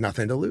 I had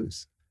nothing to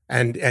lose.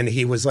 And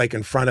he was like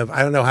in front of,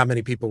 I don't know how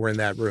many people were in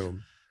that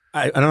room.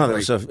 I don't know.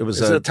 It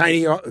was a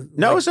tiny.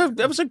 No,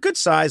 it was a good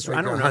size. Like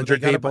I don't know,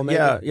 100 people,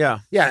 maybe? Yeah.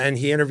 And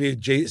he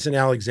interviewed Jason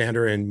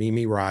Alexander and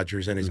Mimi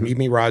Rogers, and his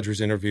Mimi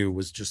Rogers interview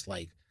was just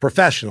like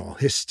professional,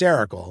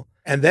 hysterical.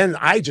 And then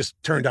I just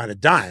turned on a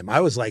dime. I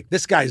was like,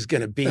 this guy's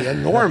going to be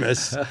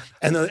enormous.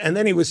 and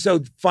then he was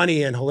so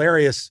funny and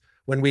hilarious.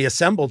 When we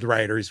assembled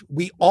writers,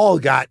 we all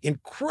got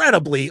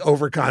incredibly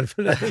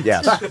overconfident.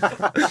 Yes.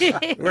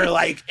 We're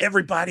like,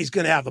 everybody's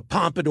going to have a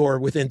pompadour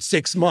within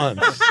 6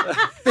 months.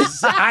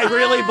 I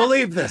really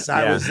believe this.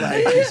 I was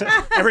like,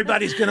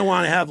 everybody's going to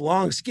want to have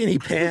long, skinny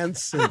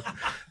pants. And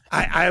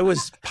I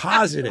was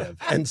positive.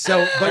 And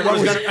so, but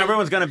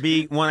everyone's going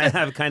to want to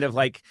have kind of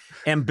like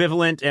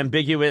ambivalent,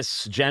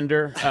 ambiguous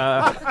gender.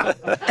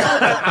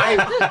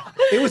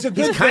 It was a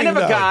good He's kind thing, of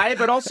a though. guy,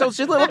 but also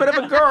she's a little bit of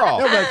a girl.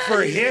 No, but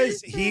for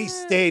he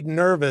stayed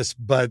nervous,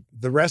 but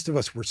the rest of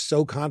us were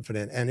so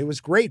confident. And it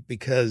was great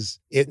because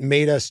it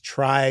made us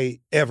try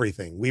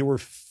everything. We were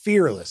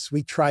fearless.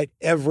 We tried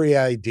every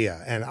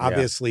idea. And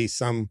obviously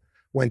some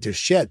went to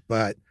shit,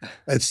 but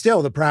it's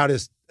still the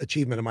proudest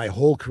achievement of my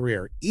whole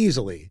career,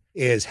 easily,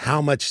 is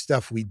how much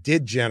stuff we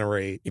did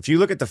generate. If you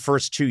look at the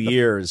first 2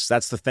 years,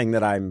 that's the thing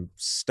that I'm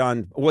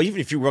stunned. Well, even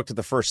if you looked at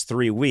the first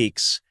 3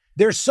 weeks,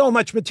 there's so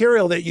much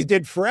material that you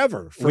did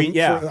forever on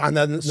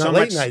the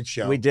late night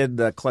show. We did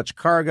the Clutch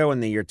Cargo in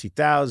the year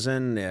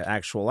 2000, the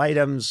actual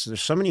items.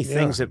 There's so many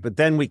things but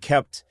then we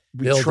kept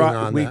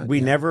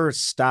we never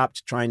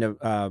stopped trying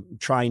to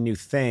try new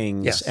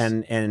things. Yes.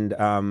 And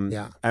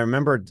I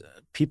remember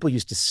people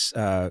used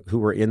to who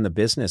were in the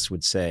business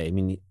would say,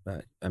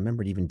 I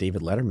remember even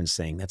David Letterman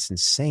saying that's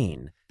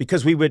insane,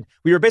 because we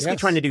were basically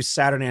trying to do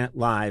Saturday Night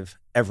Live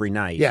every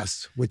night.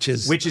 Yes, which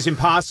is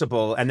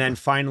impossible. And then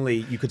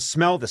finally you could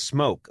smell the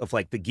smoke of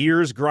like the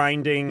gears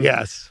grinding.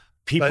 Yes.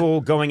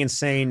 People going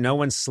insane, no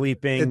one's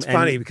sleeping. It's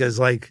funny because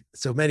like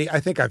so many,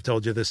 I think I've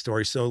told you this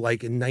story. So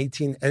like and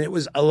it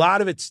was a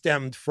lot of it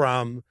stemmed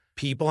from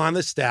people on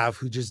the staff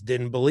who just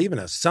didn't believe in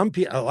us. Some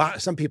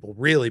people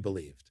really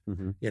believed,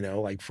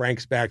 like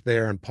Frank's back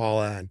there and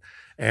Paula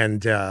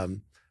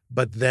and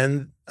but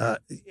then,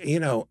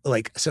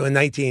 like, so in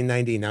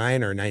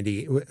 1999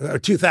 or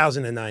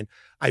 2009,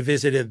 I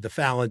visited the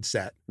Fallon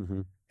set.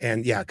 Mm-hmm.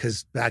 And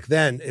because back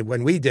then,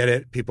 when we did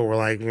it, people were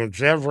like,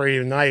 it's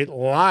every night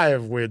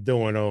live we're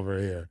doing over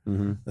here.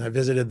 Mm-hmm. And I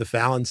visited the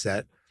Fallon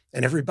set,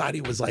 and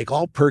everybody was like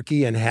all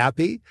perky and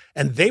happy.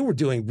 And they were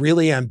doing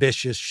really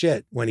ambitious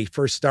shit when he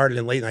first started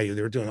in late night.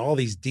 They were doing all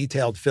these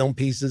detailed film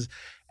pieces.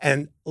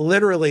 And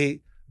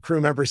literally, a crew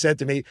member said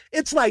to me,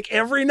 it's like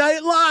every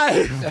night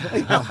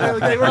live.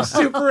 They were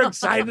super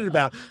excited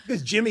about it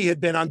because Jimmy had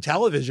been on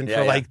television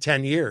for like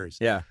 10 years.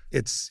 Yeah.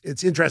 It's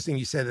interesting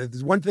you said that.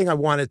 There's one thing I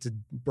wanted to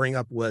bring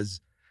up was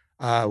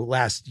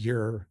last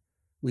year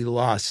we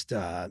lost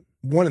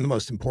one of the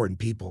most important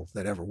people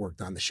that ever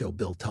worked on the show,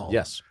 Bill Tull.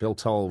 Yes, Bill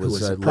Tull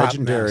was a prop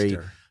legendary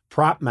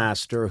prop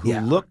master who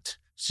looked,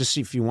 just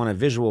if you want a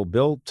visual,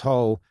 Bill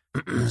Tull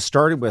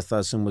started with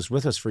us and was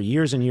with us for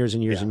years and years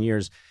and years and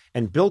years.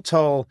 And Bill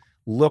Tull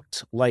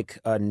looked like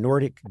a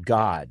Nordic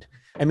god.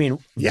 I mean,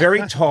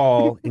 very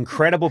tall,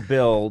 incredible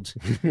build,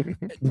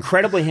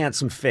 incredibly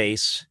handsome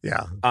face.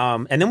 Yeah.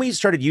 And then we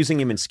started using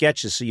him in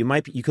sketches, so you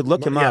could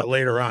look him up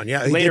later on.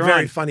 Yeah, he later did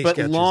very on, funny but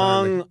sketches.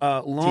 long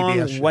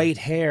TBS show. white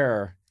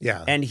hair.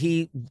 Yeah. And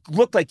he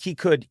looked like you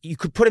could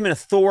put him in a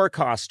Thor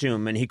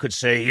costume and he could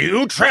say,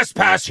 "You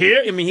trespass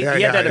here." I mean, he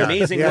had that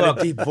amazing he look. Had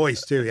a deep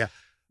voice too. Yeah.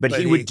 But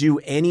he would do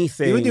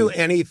anything. He would do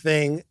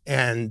anything,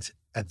 and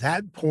at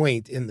that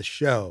point in the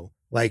show,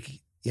 like,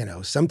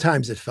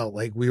 sometimes it felt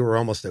like we were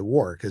almost at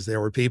war because there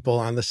were people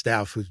on the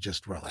staff who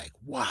just were like,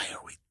 why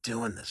are we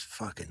doing this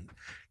fucking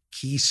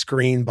key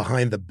screen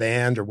behind the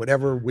band or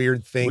whatever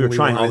weird thing? We were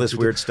trying all this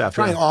weird weird stuff.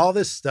 Trying all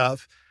this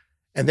stuff.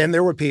 And then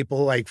there were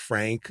people like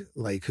Frank,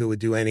 like who would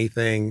do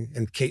anything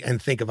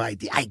and think of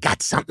idea. I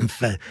got something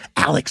for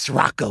Alex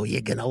Rocco.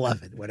 You're going to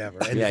love it, whatever.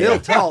 And Bill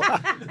Tull,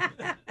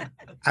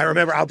 I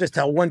remember, I'll just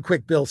tell one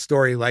quick Bill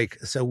story. Like,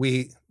 so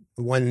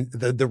when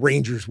the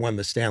Rangers won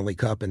the Stanley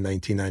Cup in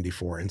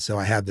 1994. And so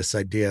I had this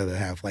idea to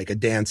have like a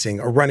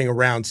running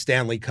around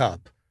Stanley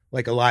Cup,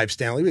 like a live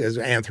Stanley, because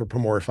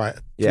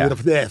anthropomorphize.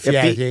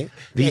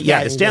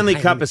 The Stanley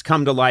Cup has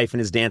come to life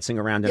and is dancing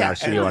around in our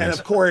studio. And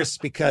of course,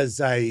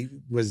 because I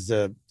was,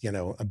 a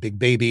big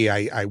baby,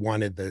 I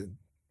wanted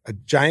a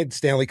giant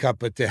Stanley Cup,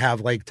 but to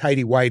have like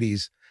tighty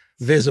whities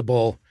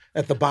visible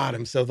at the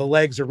bottom. So the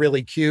legs are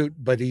really cute,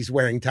 but he's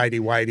wearing tighty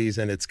whities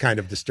and it's kind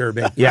of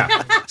disturbing. Yeah.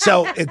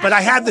 But I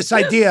had this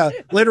idea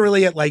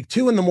literally at like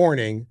 2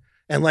 a.m.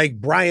 and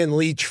like Brian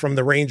Leach from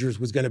the Rangers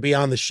was going to be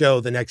on the show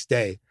the next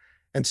day.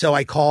 And so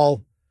I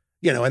call,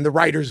 and the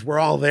writers were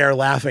all there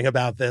laughing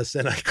about this.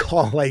 And I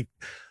call like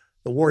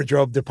the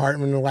wardrobe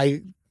department and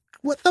like,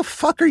 what the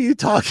fuck are you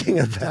talking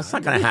about? That's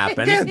not going to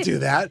happen. You can't do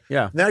that.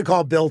 Yeah. And then I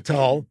call Bill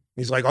Tull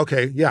He's like,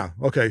 okay, yeah,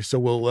 okay. So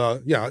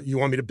we'll, you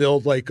want me to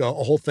build like a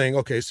whole thing?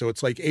 Okay, so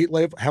it's like 8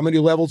 levels. How many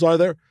levels are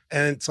there?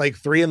 And it's like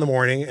 3 a.m.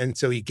 And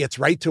so he gets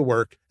right to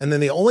work. And then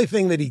the only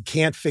thing that he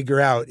can't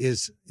figure out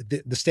is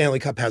the Stanley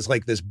Cup has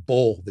like this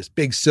bowl, this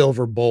big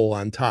silver bowl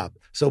on top.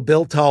 So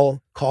Bill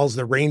Tull calls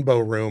the Rainbow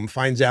Room,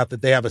 finds out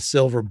that they have a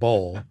silver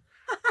bowl.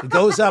 He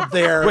goes up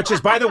there. Which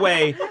is, by the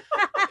way,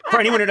 for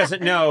anyone who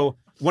doesn't know,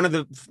 one of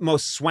the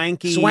most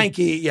swanky,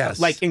 yes,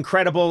 like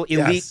incredible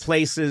elite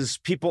places.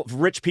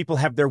 Rich people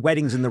have their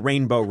weddings in the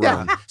Rainbow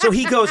Room. Yeah. So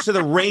he goes to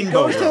the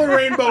Rainbow Room. To the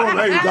Rainbow Room.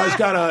 Hey,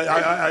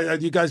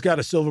 you guys got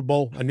a silver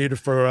bowl? I need it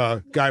for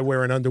a guy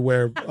wearing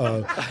underwear.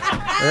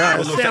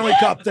 A Stanley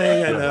Cup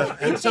thing,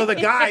 and so the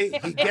guy,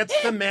 he gets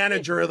the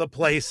manager of the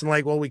place and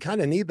like, well, we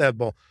kind of need that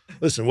bowl.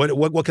 Listen,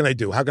 what can I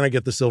do? How can I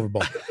get the silver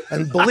bowl?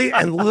 And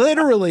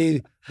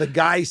literally the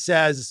guy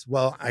says,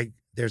 well,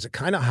 there's a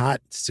kind of hot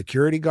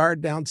security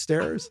guard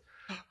downstairs,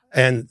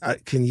 and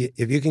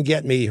if you can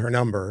get me her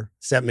number,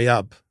 set me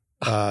up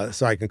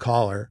so I can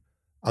call her,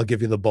 I'll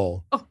give you the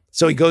bowl. Oh.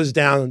 So he goes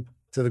down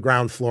to the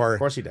ground floor. Of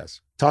course he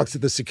does. Talks to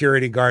the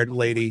security guard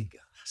lady,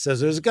 says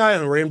there's a guy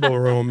in the Rainbow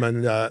Room,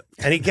 and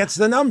he gets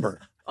the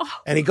number.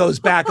 And he goes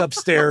back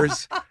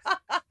upstairs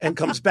and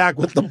comes back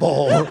with the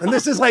bowl. And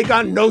this is like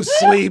on no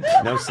sleep.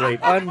 No sleep.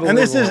 And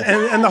this is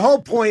and the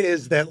whole point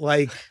is that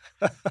like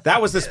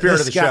that was the spirit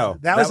of the show.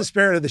 That was the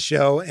spirit of the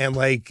show. And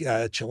like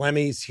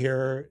Chillemi's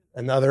here,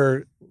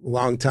 another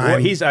long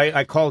time. Well,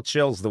 I call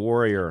Chills the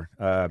warrior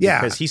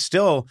because he's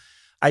still.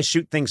 I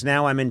shoot things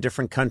now. I'm in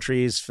different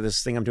countries for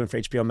this thing I'm doing for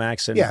HBO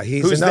Max. And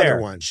he's who's another there?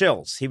 one.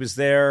 Chills. He was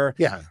there.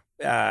 Yeah.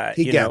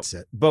 He gets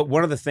it. But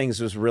one of the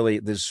things was really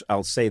this.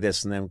 I'll say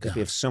this, and then because we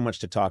have so much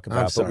to talk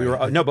about. I'm sorry.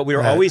 But we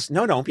were always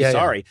don't be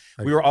sorry.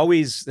 Okay. We were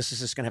always. This is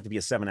just going to have to be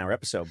a 7-hour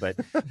episode. But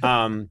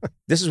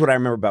this is what I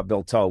remember about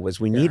Bill Tull was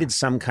we needed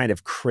some kind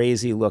of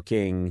crazy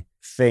looking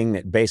thing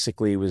that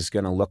basically was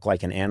going to look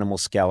like an animal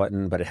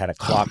skeleton, but it had a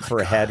clock for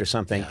a head or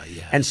something.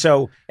 Yeah. And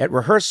so at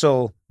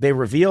rehearsal, they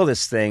reveal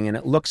this thing, and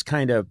it looks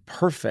kind of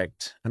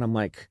perfect. And I'm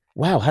like,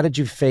 wow, how did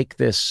you fake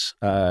this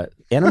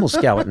animal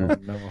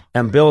skeleton? No.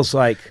 And Bill's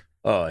like,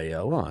 oh,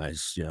 yeah, well, I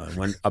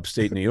went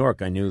upstate New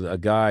York. I knew a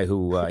guy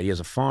who he has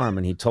a farm,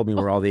 and he told me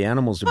where all the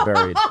animals are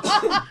buried.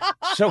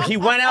 So he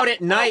went out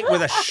at night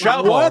with a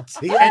shovel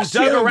and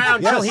dug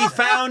around till he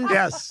found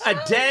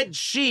a dead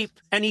sheep,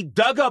 and he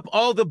dug up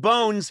all the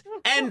bones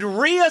and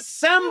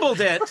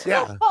reassembled it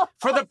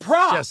for the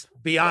prop. Just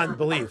beyond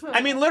belief.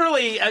 I mean,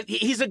 literally,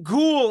 he's a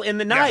ghoul in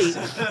the night.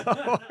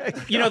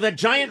 The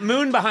giant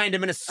moon behind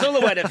him and a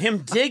silhouette of him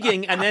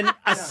digging and then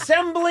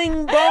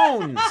assembling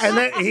bones. And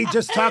then he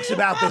just talks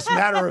about this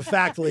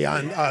matter-of-factly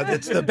on,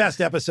 it's the best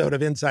episode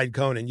of Inside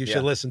Conan. You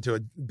should listen to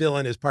it. Bill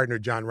and his partner,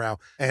 John Rao.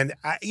 And,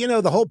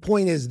 the whole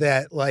point is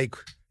that, like,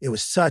 it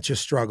was such a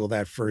struggle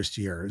that first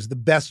year. It was the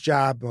best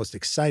job, most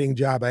exciting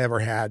job I ever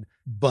had,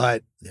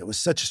 but it was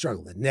such a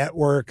struggle. The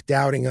network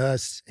doubting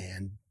us,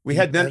 and we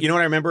had them. You know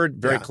what I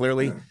remembered very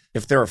clearly?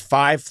 If there are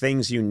 5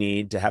 things you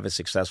need to have a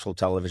successful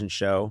television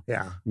show,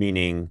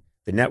 meaning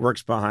the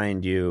network's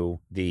behind you,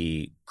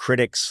 the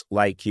critics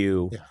like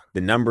you,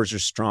 the numbers are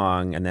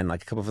strong, and then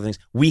like a couple of other things.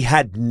 We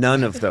had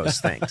none of those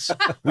things.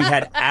 We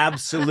had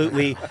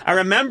absolutely. I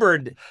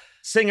remembered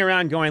sitting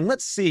around going,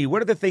 let's see,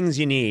 what are the things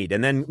you need?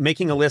 And then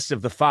making a list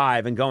of the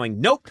 5 and going,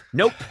 nope.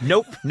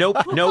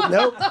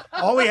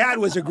 All we had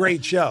was a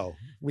great show.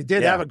 We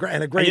did have a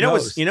great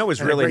host.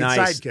 Was really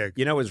nice. Sidekick.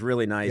 You know, was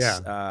really nice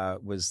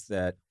was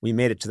that we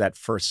made it to that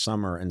first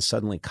summer, and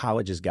suddenly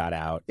colleges got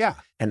out. Yeah,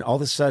 and all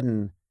of a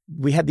sudden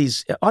we had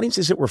these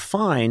audiences that were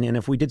fine, and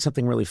if we did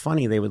something really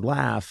funny, they would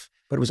laugh.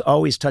 But it was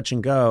always touch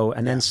and go.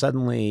 And then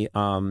suddenly,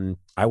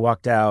 I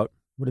walked out.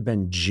 Would have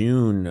been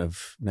June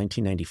of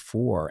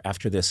 1994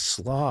 after this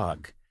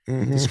slog,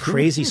 this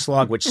crazy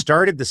slog, which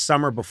started the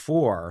summer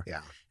before. Yeah.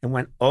 And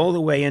went all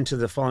the way into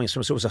the following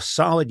summer. So it was a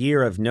solid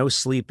year of no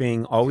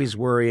sleeping, always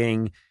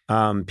worrying,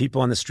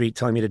 people on the street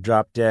telling me to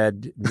drop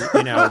dead,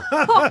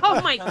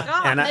 Oh, my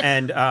God.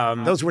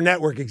 And those were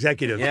network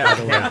executives, by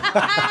the way.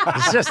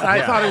 It's just,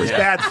 I thought it was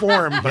bad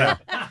form,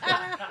 but...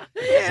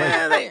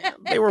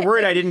 They were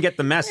worried I didn't get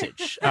the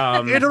message.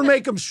 It'll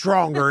make him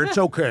stronger. It's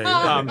okay.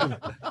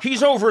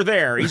 He's over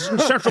there. He's in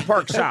Central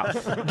Park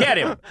South. Get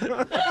him.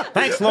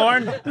 Thanks,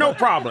 Lauren. No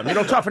problem.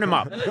 It'll toughen him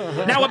up.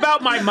 Now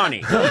about my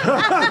money.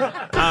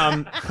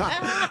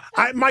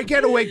 My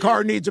getaway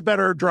car needs a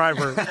better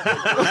driver.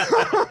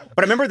 But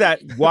I remember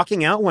that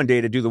walking out one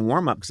day to do the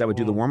warm-up, because I would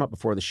do the warm-up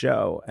before the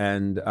show.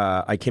 And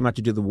I came out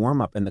to do the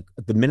warm-up, and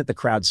the minute the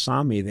crowd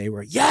saw me, they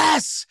were,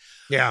 yes!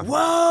 Yeah.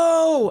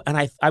 Whoa! And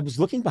I was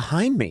looking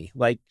behind me,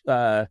 like,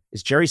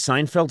 is Jerry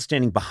Seinfeld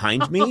standing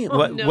behind me?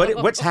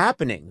 What's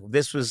happening?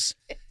 It was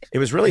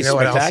really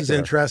spectacular. What else is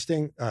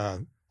interesting?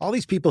 All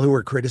these people who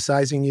were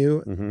criticizing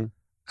you,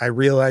 I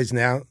realize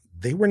now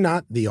they were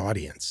not the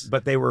audience.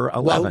 But they were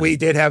 11. Well, we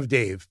did have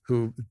Dave,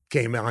 who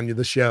came on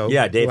the show.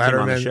 Yeah, Dave came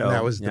on the Letterman, show. and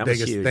that was the That was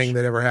biggest huge. thing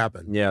that ever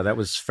happened. Yeah, that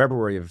was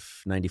February of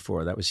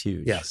 94. That was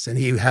huge. Yes, and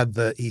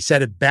he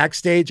said it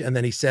backstage, and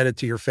then he said it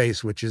to your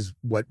face, which is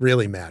what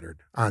really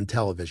mattered on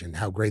television,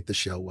 how great the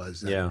show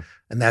was. Yeah.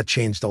 And that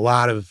changed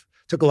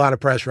took a lot of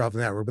pressure off of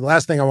that. But the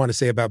last thing I want to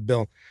say about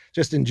Bill,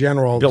 just in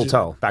general. Bill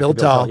Tull. Back Bill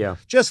to Bill Tull. Tull, yeah.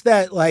 Just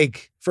that,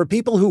 like, for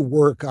people who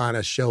work on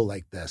a show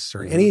like this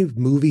or any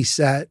movie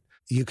set,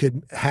 you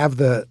could have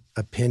the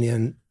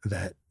opinion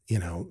that,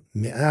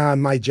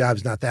 my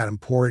job's not that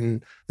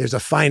important. There's a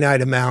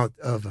finite amount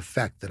of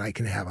effect that I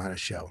can have on a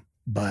show.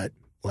 But,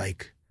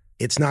 like,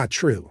 it's not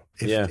true.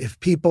 If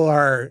people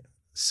are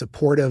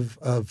supportive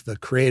of the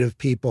creative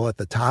people at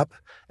the top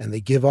and they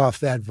give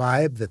off that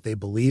vibe that they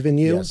believe in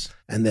you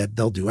and that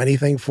they'll do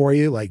anything for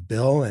you, like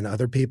Bill and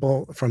other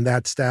people from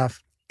that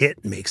staff,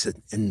 it makes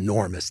an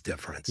enormous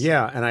difference.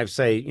 Yeah, and I'd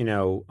say,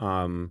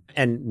 and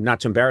not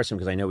to embarrass him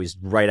because I know he's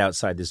right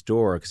outside this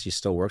door because he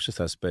still works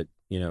with us, but,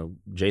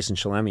 Jason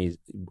Shalemi,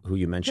 who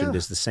you mentioned,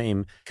 is the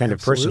same kind of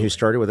person who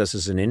started with us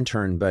as an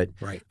intern. But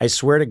I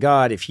swear to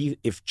God,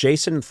 if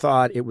Jason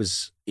thought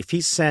if he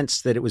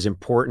sensed that it was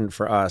important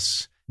for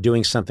us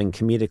doing something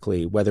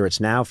comedically, whether it's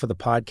now for the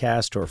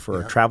podcast or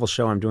for a travel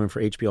show I'm doing for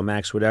HBO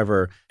Max,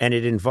 whatever, and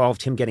it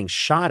involved him getting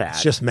shot at.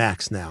 It's just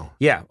Max now.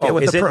 Yeah. Get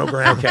with the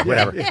program. Okay,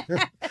 whatever.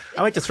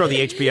 I like to throw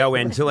the HBO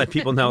in to let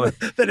people know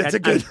that it's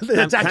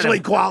it's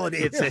actually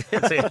quality.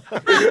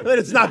 That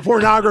it's not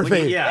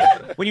pornography.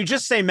 When you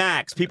just say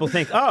Max, people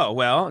think, oh,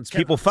 well, it's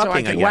people fucking, so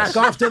I can guess.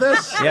 whack off to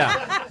this?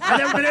 Yeah. I've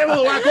never been able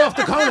to whack off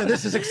to Conan.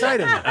 This is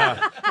exciting.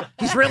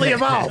 He's really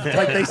evolved,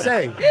 like they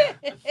say.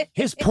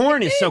 His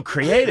porn is so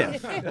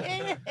creative.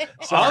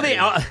 All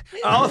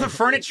the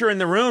furniture in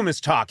the room is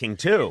talking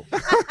too.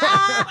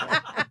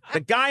 The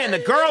guy and the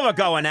girl are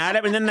going at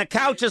it, and then the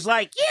couch is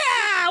like,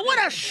 "Yeah, what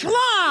a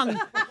schlong!"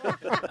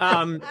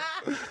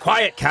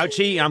 Quiet,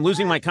 couchy. I'm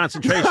losing my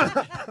concentration.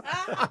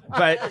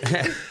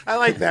 But I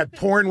like that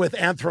porn with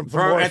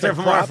anthropomorphic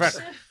props.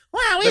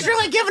 Wow, he's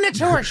really giving it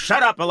to her.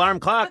 Shut up, alarm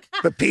clock.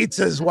 The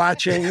pizza's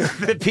watching.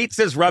 The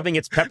pizza's rubbing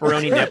its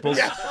pepperoni nipples.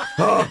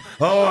 Oh,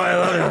 I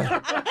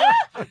love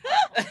it.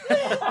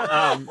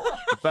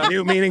 But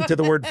new meaning to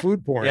the word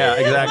food porn. Yeah,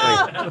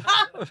 exactly.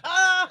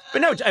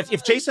 But no,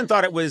 if Jason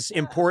thought it was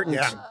important,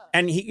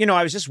 and he,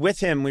 I was just with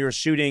him, we were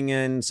shooting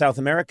in South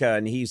America,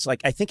 and he's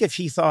like, I think if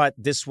he thought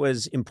this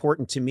was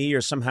important to me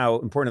or somehow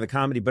important to the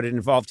comedy, but it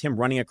involved him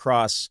running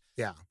across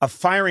a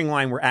firing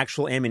line where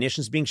actual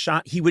ammunition's being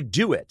shot, he would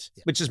do it.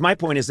 Which is my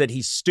point is that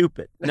he's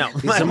stupid. No,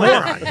 he's a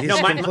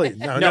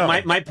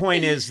moron. My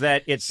point is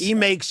that he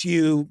makes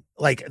you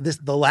like this.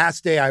 The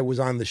last day I was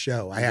on the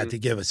show, I had to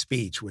give a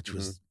speech, which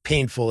was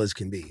painful as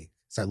can be.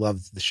 I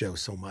loved the show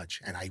so much.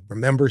 And I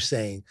remember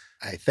saying,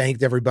 I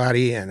thanked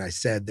everybody. And I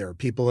said, there are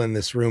people in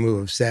this room who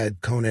have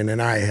said Conan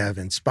and I have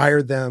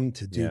inspired them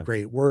to do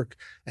great work.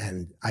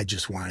 And I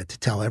just wanted to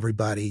tell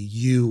everybody,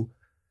 you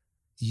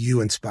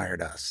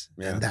inspired us.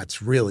 And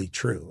that's really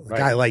true. A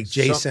guy like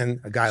Jason,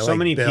 a guy like Bill. So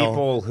many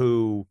people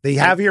who... They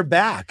have your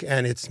back,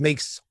 and it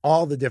makes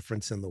all the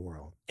difference in the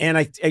world. And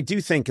I do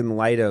think in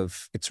light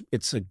of...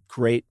 It's a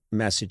great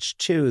message,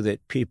 too,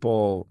 that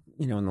people...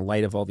 in the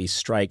light of all these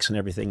strikes and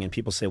everything, and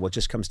people say, well, it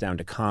just comes down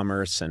to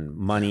commerce and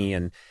money.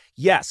 And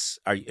yes,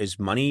 is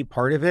money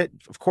part of it?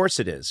 Of course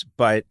it is.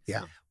 But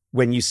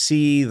when you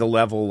see the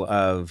level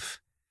of,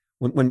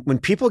 when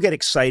people get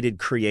excited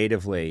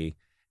creatively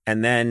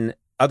and then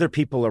other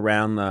people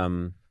around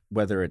them,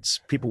 whether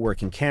it's people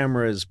working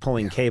cameras,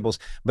 pulling cables,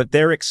 but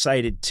they're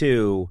excited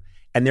too,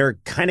 and they're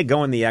kind of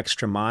going the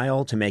extra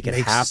mile to make it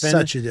happen.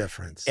 Such a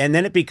difference. And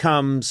then it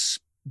becomes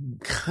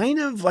kind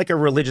of like a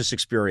religious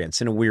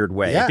experience in a weird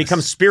way. Yes. It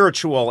becomes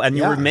spiritual, and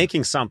you're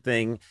making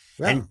something,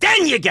 and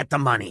then you get the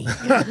money.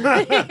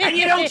 And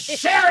you don't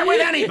share it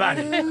with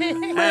anybody.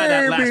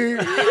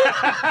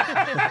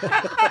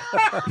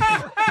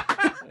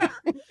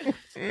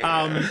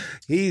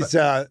 He's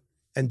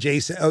and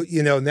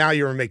Jason, now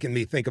you're making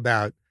me think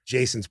about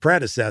Jason's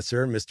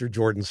predecessor, Mr.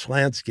 Jordan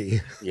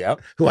Slansky,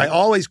 who I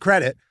always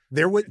credit.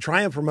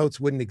 Triumph Remotes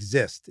wouldn't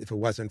exist if it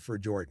wasn't for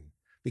Jordan.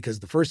 Because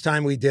the first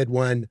time we did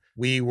one,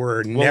 we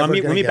were never.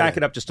 Let me back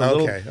it up just a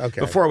little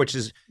before, which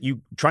is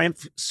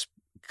Triumph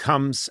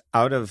comes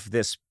out of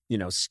this,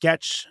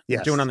 sketch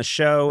you're doing on the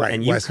show,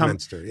 and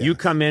you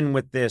come in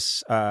with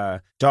this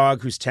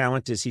dog whose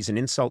talent is he's an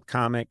insult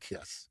comic.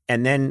 Yes,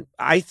 and then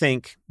I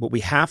think what we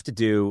have to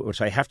do,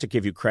 which I have to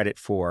give you credit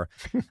for,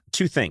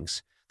 two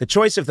things. The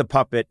choice of the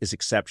puppet is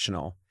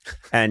exceptional.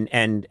 And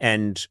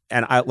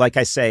I, like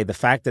I say, the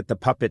fact that the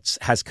puppets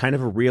has kind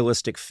of a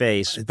realistic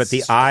face, but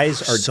the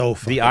eyes are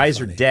funny.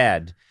 Are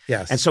dead.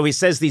 Yes. And so he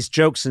says these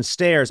jokes and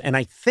stares. And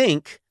I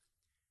think,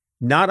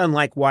 not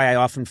unlike why I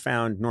often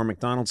found Norm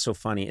Macdonald so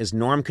funny, is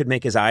Norm could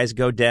make his eyes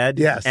go dead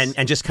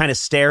and just kind of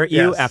stare at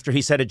you after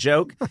he said a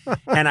joke.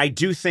 And I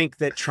do think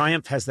that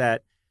Triumph has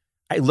that.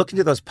 I look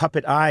into those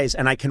puppet eyes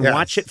and I can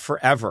watch it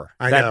forever.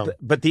 I know.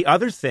 But the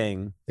other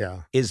thing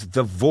is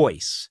the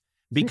voice.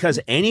 because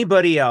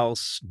anybody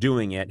else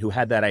doing it who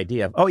had that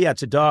idea of, oh yeah,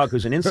 it's a dog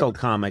who's an insult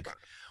comic,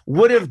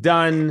 would have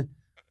done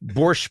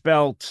Borscht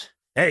Belt.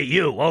 Hey,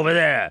 you over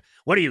there.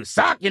 What are you,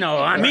 sock?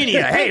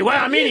 Armenia. Hey, what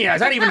Armenia?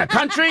 Is that even a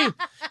country?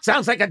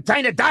 Sounds like a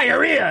kind of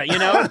diarrhea,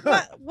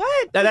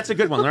 What? That's a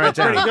good one. Write it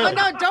down. Oh,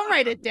 no, don't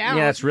write it down.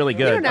 Yeah, it's really You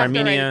don't good. have to write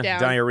Armenia, it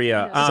down.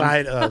 diarrhea. Yeah.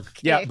 Side of. Okay.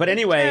 Yeah, but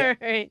anyway,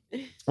 All right.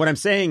 what I'm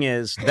saying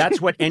is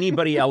that's what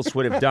anybody else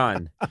would have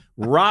done.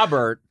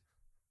 Robert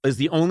is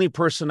the only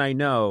person I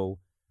know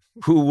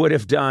who would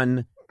have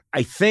done,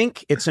 I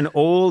think it's an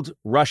old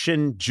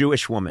Russian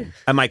Jewish woman.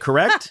 Am I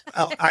correct?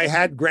 I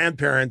had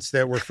grandparents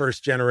that were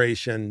first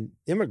generation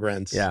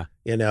immigrants. Yeah.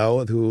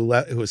 Who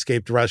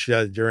escaped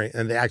Russia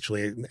and they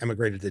actually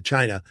emigrated to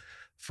China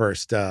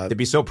first. They'd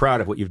be so proud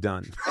of what you've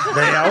done.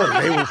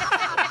 They were.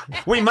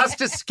 We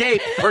must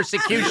escape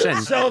persecution.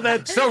 So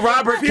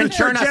Robert can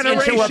turn us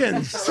into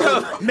generations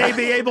may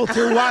be able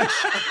to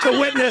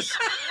witness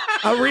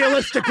a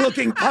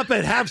realistic-looking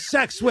puppet have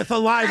sex with a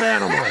live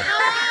animal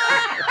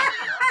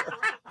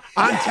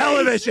on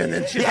television.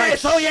 And she's like,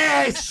 oh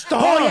yes,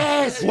 stop. oh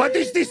yes. What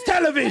is this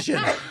television?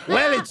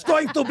 Well, it's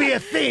going to be a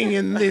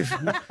thing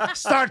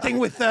starting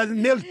with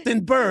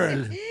Milton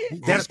Berle.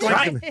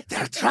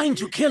 They're trying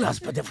to kill us,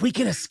 but if we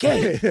can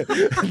escape,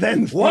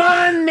 Then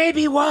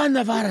maybe one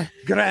of our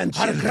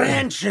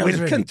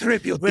grandchildren will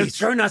contribute will this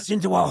turn us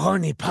into a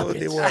horny to puppet.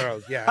 the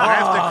world. Yeah, I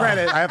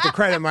have to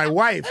credit my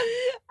wife.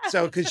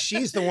 So, because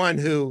she's the one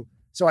who.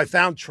 So I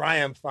found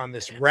Triumph on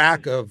this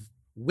rack of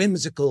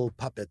whimsical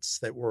puppets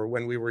that were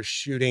when we were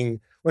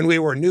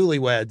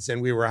newlyweds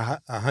and we were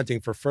hunting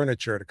for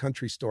furniture at a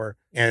country store,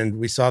 and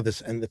we saw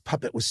this, and the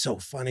puppet was so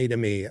funny to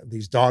me.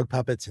 These dog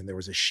puppets, and there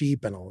was a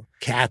sheep and a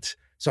cat.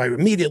 So I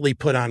immediately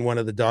put on one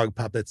of the dog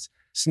puppets,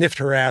 sniffed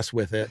her ass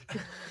with it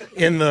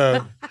in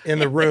the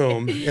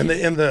room in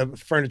the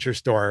furniture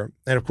store,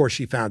 and of course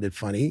she found it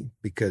funny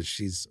because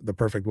she's the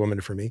perfect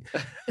woman for me.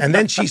 And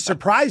then she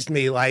surprised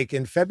me like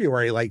in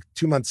February, like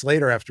 2 months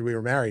later after we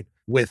were married,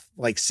 with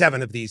like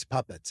 7 of these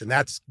puppets. And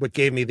that's what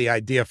gave me the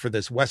idea for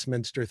this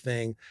Westminster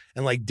thing.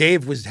 And like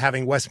Dave was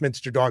having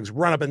Westminster dogs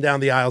run up and down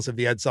the aisles of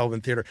the Ed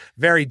Sullivan Theater.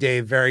 Very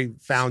Dave, very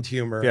found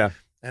humor. Yeah.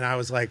 And I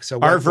was like, so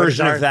Our what is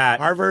version of that.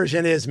 Our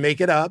version is make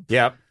it up.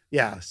 Yep.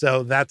 Yeah.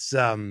 So that's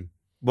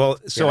Well,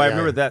 so Yeah, I yeah.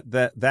 remember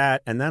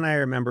that, and then I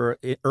remember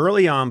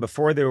early on,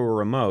 before there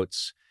were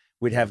remotes,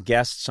 we'd have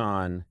guests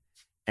on,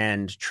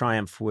 and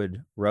Triumph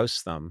would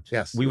roast them.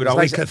 yes. we It would was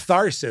always like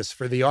catharsis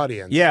for the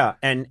audience. Yeah,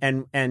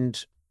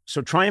 and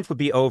so Triumph would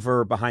be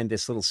over behind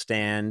this little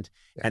stand,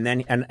 and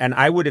then and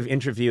I would have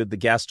interviewed the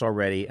guest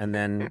already, and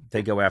then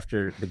they go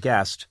after the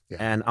guest, Yeah.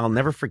 and I'll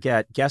never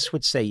forget. Guests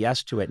would say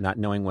yes to it, not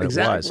knowing what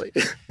Exactly. it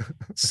was.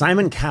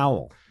 Simon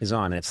Cowell is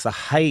on. It's the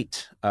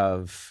height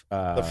of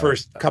The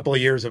first couple of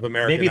years of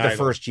American maybe the Idol.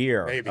 first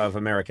year Maybe. of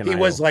American He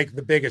Idol. was like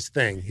the biggest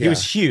thing. He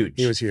was huge.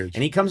 He was huge.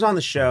 And he comes on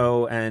the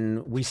show,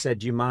 and we said,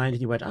 "Do you mind?" And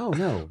he went, "Oh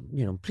no,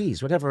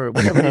 please, whatever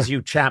it is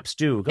you chaps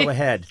do, go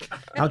ahead.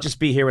 I'll just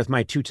be here with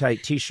my too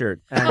tight T-shirt."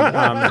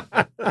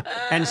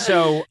 And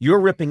so you're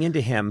ripping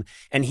into him,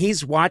 and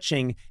he's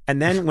watching.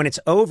 And then when it's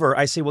over,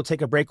 I say, "We'll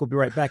take a break. We'll be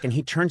right back." And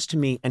he turns to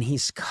me, and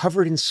he's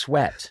covered in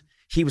sweat.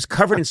 He was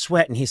covered in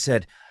sweat, and he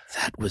said,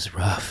 "That was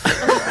rough."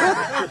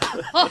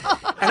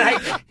 And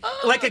I,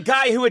 like a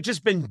guy who had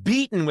just been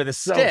beaten with a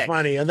so stick.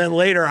 funny. And then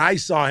later I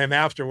saw him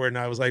afterward and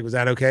I was like, was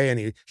that okay?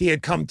 And he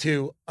had come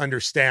to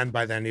understand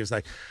by then. He was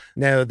like,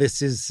 no,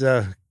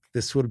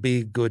 this would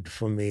be good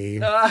for me.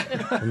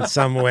 In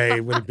some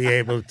way would be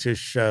able to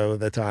show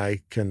that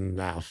I can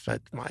laugh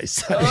at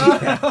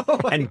myself.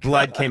 And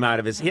blood came out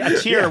of a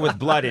tear with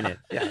blood in it.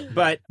 Yeah.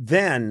 But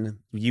then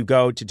you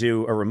go to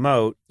do a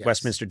remote Yes.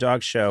 Westminster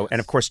Dog Show, and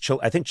of course,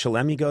 I think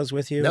Chillemi goes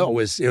with you. No, it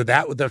was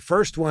that the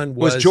first one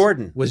Was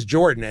Jordan. Was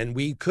Jordan, and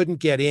we couldn't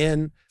get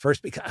in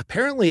first because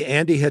apparently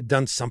Andy had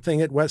done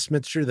something at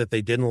Westminster that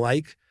they didn't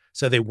like,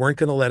 so they weren't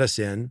going to let us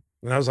in.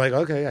 And I was like,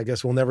 okay, I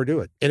guess we'll never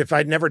do it. And if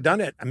I'd never done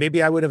it,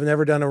 maybe I would have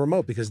never done a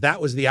remote because that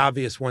was the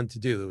obvious one to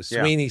do. It was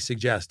Yeah. Sweeney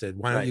suggested,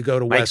 why don't Right. you go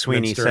to Mike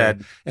Westminster Sweeney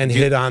said, and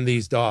hit on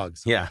these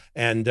dogs? Yeah,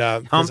 And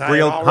hump 'cause I had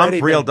real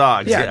already been-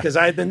 dogs. Yeah, because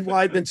I'd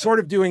been sort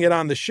of doing it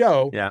on the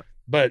show. Yeah.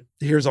 But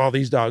here's all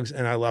these dogs,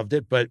 and I loved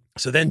it. But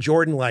so then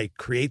Jordan like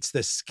creates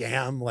this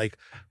scam. Like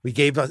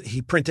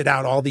he printed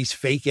out all these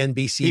fake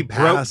NBC He broke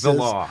passes. the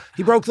law.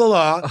 He broke the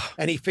law,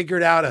 and he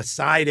figured out a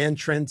side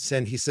entrance.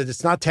 And he said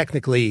it's not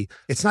technically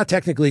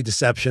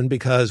deception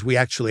because we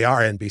actually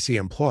are NBC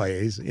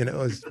employees. It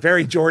was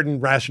very Jordan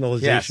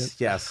rationalization.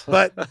 Yes.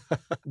 But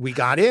we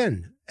got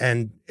in.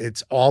 And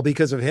it's all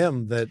because of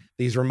him that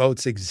these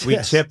remotes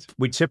exist.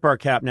 We tip our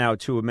cap now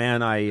to a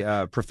man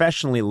I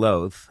professionally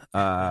loathe.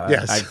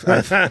 Yes.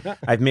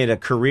 I've made a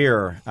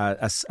career,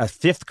 a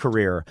fifth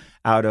career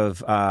out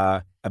of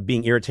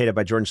being irritated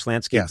by Jordan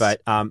Schlansky. Yes.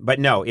 But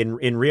no,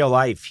 in real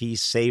life, he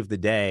saved the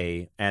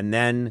day. And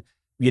then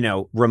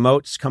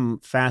remotes come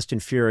fast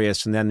and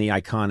furious, and then the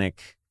iconic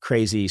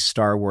crazy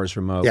Star Wars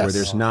remote Yes. where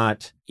there's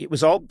not, it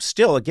was all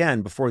still,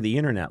 again, before the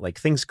internet, like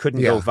things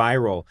couldn't go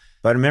viral.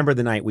 But I remember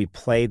the night we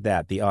played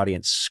that, the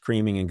audience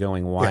screaming and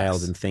going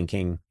wild and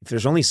thinking, if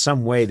there's only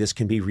some way this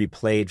can be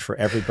replayed for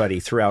everybody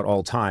throughout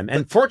all time.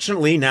 And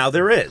fortunately, now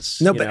there is.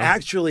 No, but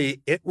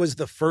actually, it was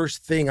the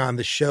first thing on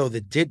the show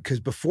that did, because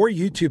before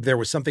YouTube, there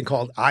was something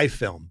called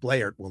iFilm.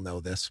 Blair will know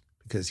this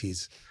because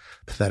he's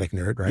a pathetic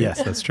nerd, right?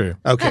 Yes, that's true.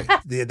 Okay.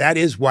 That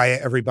is why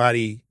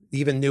everybody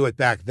even knew it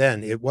back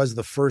then. It was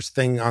the first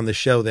thing on the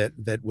show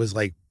that was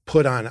like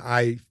put on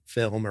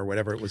iFilm or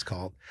whatever it was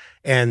called.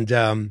 And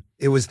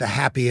it was the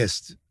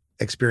happiest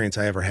experience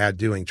I ever had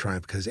doing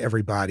Triumph because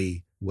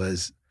everybody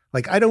was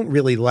like, I don't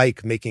really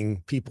like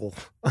making people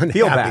unhappy.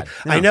 Feel bad.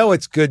 No. I know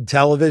it's good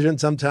television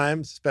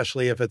sometimes,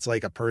 especially if it's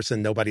like a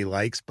person nobody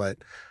likes, but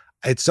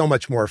it's so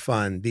much more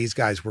fun. These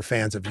guys were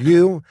fans of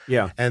you.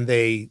 Yeah. And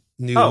they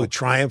knew who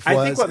Triumph was.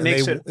 I think what and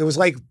makes it was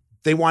like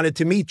they wanted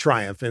to meet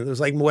Triumph. And it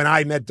was like when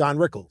I met Don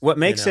Rickles. What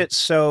makes it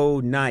so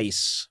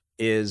nice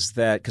is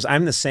that, because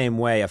I'm the same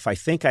way, if I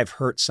think I've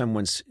hurt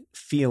someone's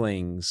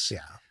feelings,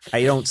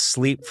 I don't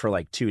sleep for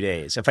like 2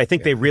 days. If I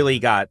think they really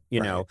got,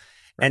 you know,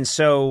 and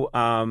so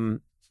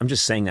I'm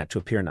just saying that to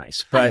appear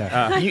nice,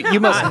 but you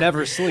must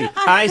never sleep.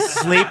 I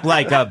sleep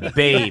like a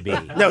baby.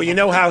 No, you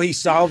know how he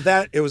solved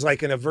that? It was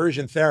like an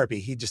aversion therapy.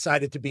 He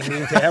decided to be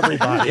mean to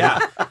everybody.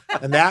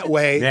 And that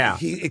way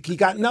he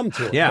got numb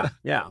to it.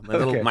 Yeah.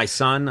 My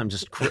son, I'm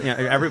just,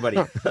 everybody.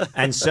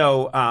 And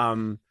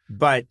so,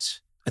 but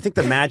I think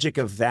the magic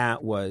of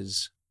that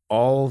was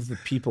all the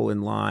people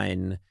in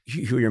line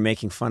who you're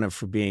making fun of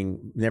for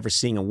never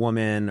seeing a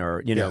woman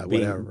or, you know,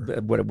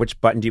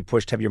 which button do you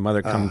push to have your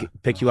mother come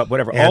pick you up,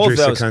 whatever. Andrew all of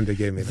those, Secunda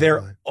gave me that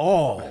they're line.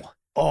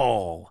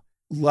 all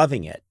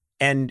loving it.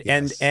 And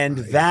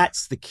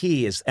that's the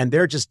key and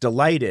they're just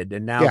delighted.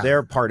 And now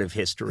they're part of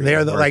history.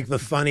 They're like the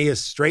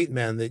funniest straight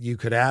men that you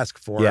could ask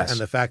for. Yes. And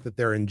the fact that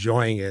they're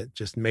enjoying it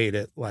just made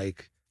it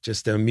like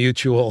just a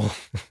mutual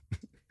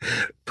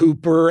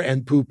pooper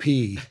and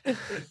poopy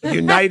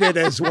united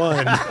as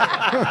one. There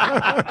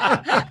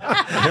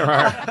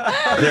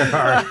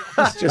are.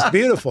 It's just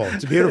beautiful.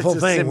 It's a beautiful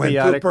thing when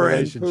symbiotic pooper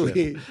and relationship.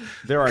 poopy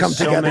There are come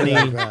so together many,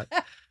 like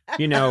that.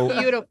 you know,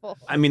 Beautiful.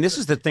 I mean, this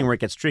is the thing where it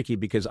gets tricky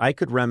because I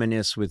could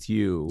reminisce with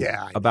you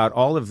about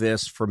all of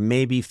this for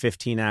maybe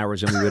 15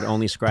 hours and we would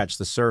only scratch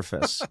the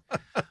surface.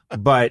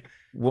 But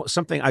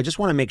something I just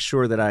want to make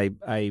sure that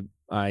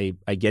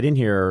I get in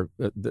here,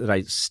 that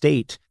I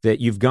state that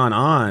you've gone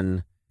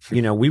on.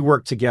 You know, we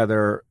worked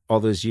together all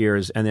those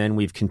years and then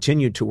we've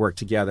continued to work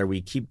together.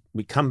 We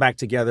come back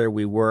together,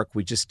 we work,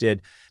 we just did.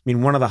 I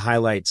mean, one of the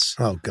highlights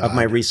of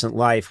my recent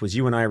life was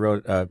you and I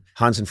wrote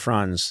Hans and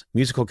Franz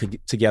musical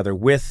together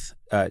with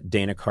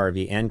Dana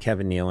Carvey and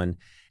Kevin Nealon.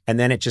 And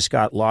then it just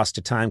got lost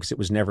to time because it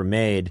was never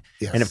made.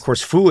 Yes. And of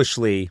course,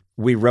 foolishly,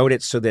 we wrote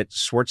it so that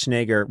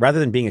Schwarzenegger, rather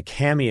than being a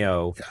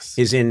cameo,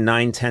 is in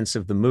 9/10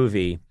 of the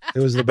movie. It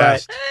was the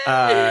best.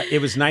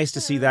 It was nice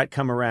to see that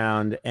come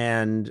around.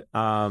 And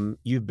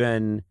you've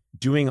been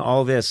doing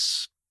all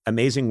this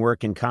amazing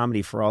work in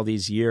comedy for all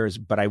these years.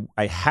 But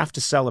I have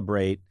to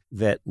celebrate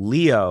that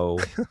Leo,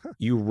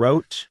 you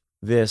wrote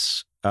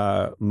this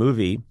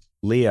movie,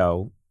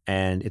 Leo,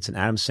 and it's an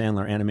Adam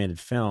Sandler animated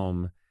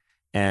film.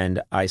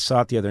 And I saw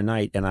it the other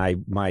night and I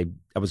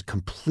was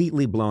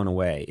completely blown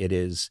away. It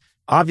is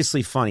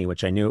obviously funny,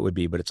 which I knew it would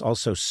be, but it's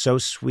also so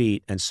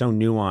sweet and so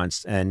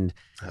nuanced and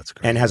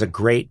has a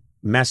great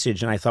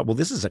message. And I thought, well,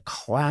 this is a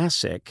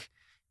classic.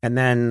 And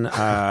then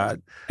I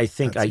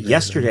think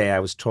yesterday I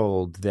was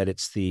told that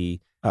it's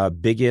the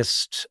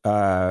biggest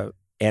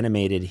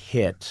animated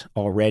hit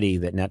already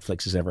that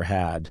Netflix has ever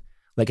had.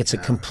 Like it's a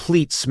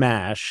complete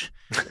smash.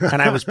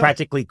 And I was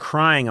practically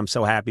crying. I'm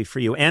so happy for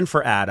you and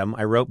for Adam.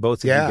 I wrote both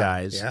of you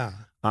guys. Yeah.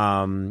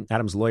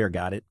 Adam's lawyer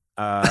got it.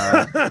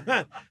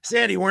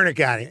 Sandy Wernick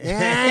got it.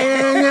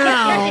 I don't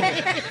know.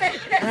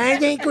 I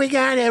think we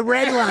got to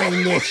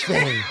redline this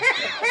thing.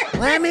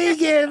 Let me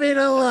give it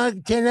a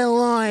look to the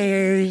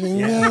lawyers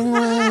and then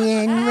we'll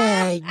get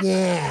back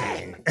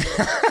then.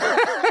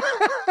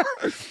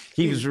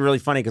 He was really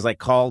funny because I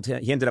called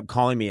him. He ended up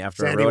calling me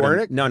after Sandy I wrote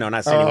Wernick? him. No,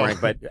 not Sandy Wernick,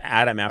 but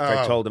Adam. After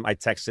I told him, I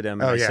texted him.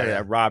 And I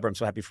said, Robert, I'm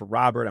so happy for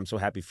Robert. I'm so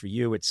happy for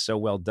you. It's so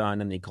well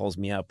done. And he calls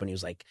me up and he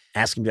was like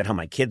asking me about how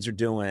my kids are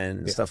doing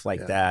and stuff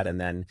like that.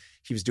 And then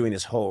he was doing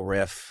this whole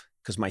riff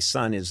because my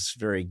son is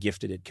very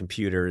gifted at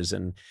computers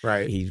and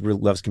he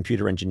really loves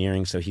computer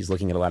engineering. So he's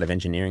looking at a lot of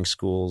engineering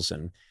schools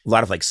and a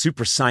lot of like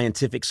super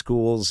scientific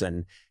schools.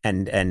 And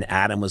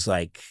Adam was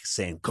like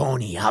saying,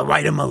 Coney, I'll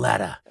write him a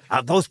letter.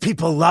 Those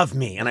people love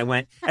me. And I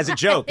went as a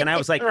joke. And I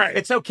was like,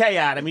 it's okay,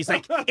 Adam. He's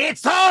like,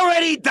 it's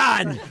already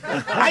done.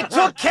 I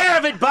took care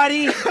of it,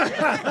 buddy.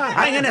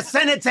 I'm going to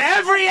send it to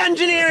every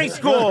engineering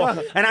school.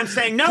 And I'm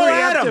saying, no,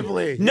 Adam.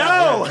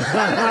 No.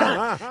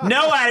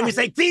 No, Adam. He's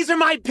like, these are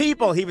my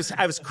people.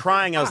 I was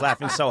crying. I was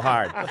laughing so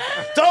hard.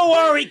 Don't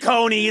worry,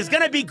 Coney. He's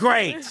going to be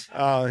great.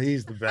 Oh,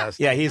 he's the best.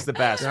 Yeah, he's the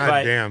best.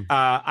 God damn.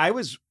 I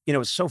was,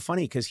 it's so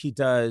funny because he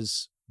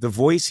does the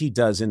voice he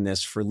does in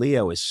this for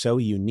Leo is so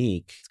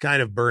unique. It's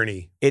kind of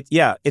Bernie.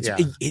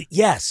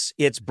 Yes,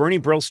 it's Bernie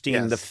Brillstein,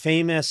 Yes. the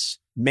famous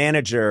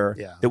manager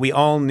Yeah. that we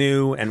all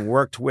knew and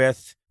worked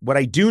with. What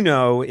I do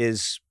know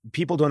is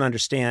people don't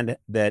understand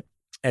that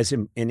as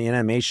in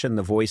animation,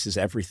 the voice is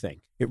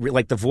everything.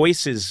 The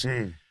voice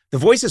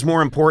is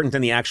more important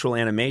than the actual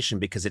animation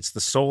because it's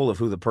the soul of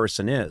who the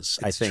person is,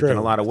 I think, in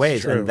a lot of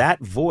ways. And that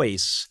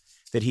voice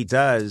that he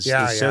does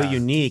is so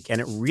unique,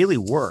 and it really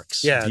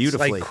works beautifully. It's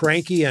like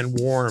cranky and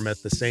warm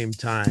at the same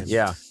time.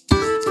 Yeah.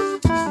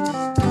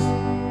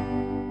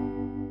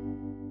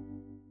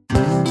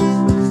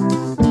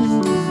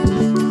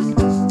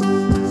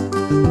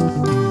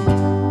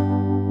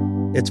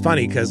 It's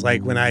funny because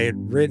like when I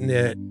had written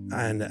it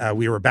and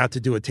we were about to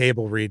do a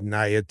table read, and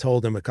I had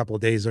told him a couple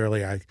of days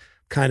earlier, I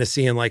kind of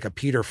seeing like a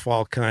Peter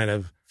Falk kind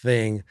of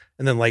thing.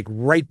 And then like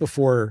right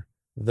before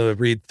the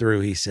read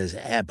through, he says,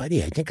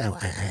 buddy, I think I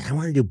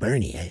want to do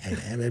Bernie.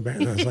 I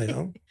was like,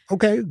 oh,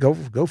 okay,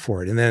 go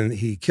for it. And then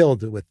he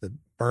killed with the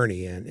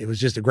Bernie, and it was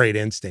just a great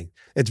instinct.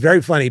 It's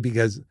very funny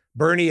because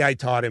Bernie, I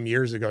taught him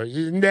years ago,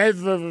 you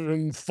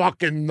never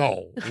fucking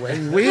know.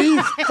 When we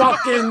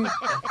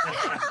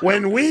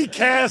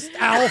cast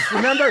Alf,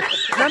 remember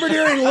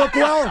during Look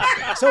Well?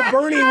 So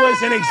Bernie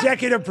was an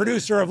executive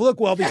producer of Look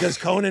Well because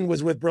Conan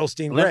was with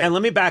Brillstein Gray. And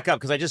let me back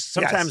up because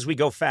sometimes we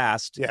go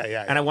fast.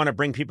 And I want to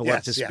bring people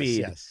up to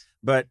speed. Yes.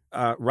 But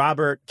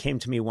Robert came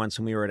to me once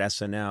when we were at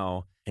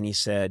SNL, and he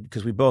said,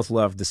 because we both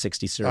loved the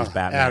 60s series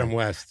Batman. Adam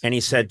West. And he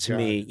said to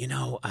me,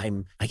 I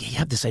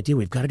have this idea.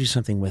 We've got to do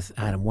something with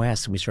Adam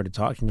West. And we started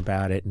talking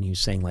about it. And he was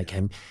saying, like,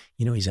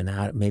 he's an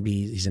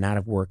out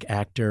of work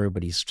actor,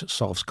 but he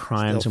solves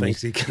crimes. Still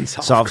thinks he can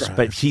solve crimes.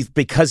 But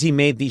because he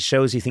made these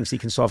shows, he thinks he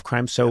can solve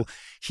crimes. So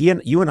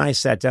you and I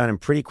sat down and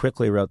pretty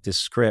quickly wrote this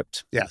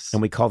script. Yes.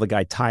 And we called the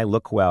guy Ty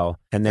Lookwell.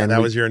 And then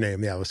that was your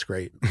name. Yeah, it was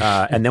great.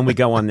 And then we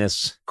go on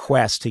this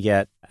quest to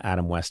get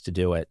Adam West to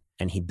do it.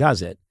 And he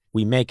does it.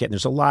 We make it. And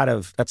there's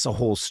that's a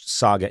whole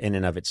saga in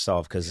and of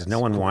itself because no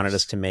one wanted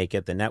us to make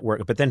it, the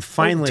network. But then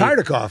finally.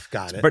 Tartikoff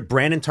got it. But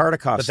Brandon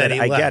Tartikoff said,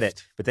 I get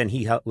it. But then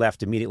he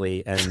left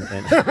immediately. And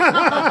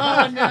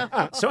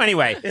So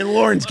anyway. In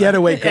Lauren's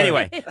getaway car.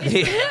 Anyway.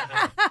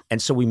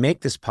 And so we make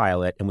this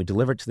pilot and we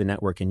deliver it to the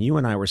network. And you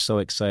and I were so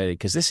excited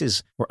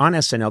because we're on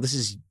SNL. This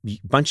is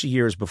a bunch of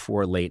years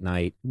before late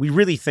night. We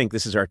really think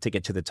this is our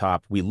ticket to the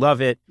top. We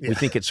love it. Yeah. We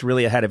think it's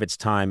really ahead of its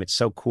time. It's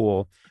so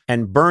cool.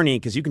 And Bernie,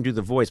 because you can do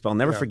the voice, but I'll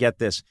never forget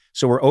this.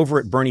 So we're over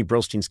at Bernie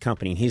Brillstein's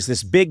company. And he's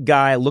this big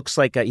guy, looks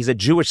like he's a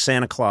Jewish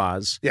Santa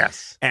Claus.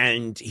 Yes.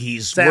 And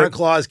he's Santa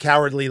Claus,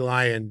 Cowardly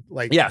Lion.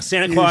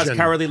 Santa Claus,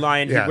 Cowardly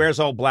Lion. Yeah. He wears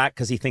all black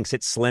because he thinks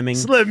it's slimming.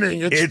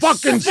 It's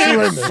fucking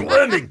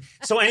slimming.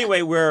 So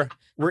anyway, we're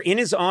in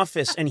his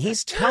office and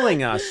he's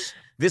telling us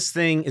this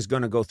thing is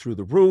going to go through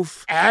the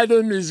roof.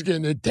 Adam is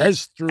going to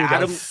test through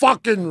the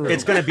fucking roof.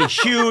 It's going to be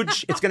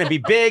huge. It's going to be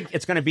big.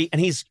 And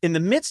he's in the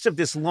midst of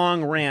this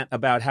long rant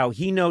about how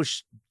he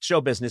knows show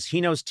business,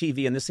 he knows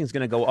TV, and this thing's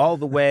going to go all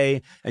the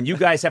way. And you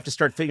guys have to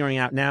start figuring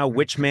out now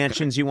which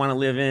mansions you want to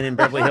live in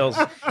Beverly Hills.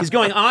 He's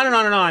going on and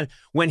on and on.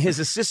 When his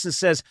assistant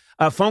says,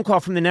 a phone call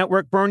from the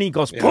network, Bernie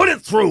goes, put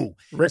it through.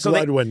 Rick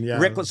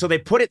Ludwin, so they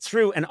put it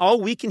through, and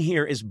all we can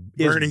hear is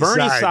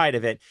Bernie's side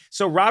of it.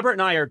 So Robert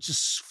and I are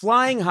just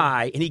flying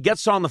high, and he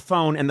gets on the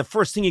phone, and the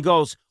first thing he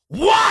goes,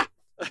 what?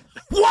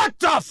 What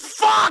the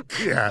fuck?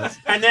 Yes.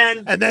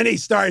 And then he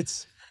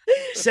starts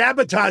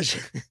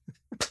sabotaging.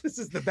 This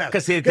is the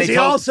best. Because he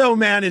also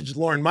managed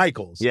Lorne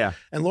Michaels. Yeah.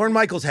 And Lorne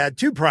Michaels had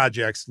two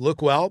projects,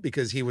 Look Well,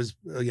 because he was,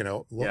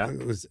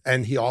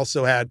 and he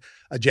also had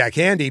a Jack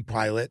Handy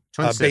pilot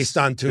based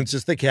on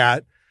Toonces the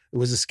Cat. It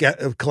was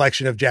a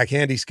collection of Jack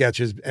Handy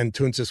sketches, and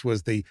Toonces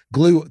was the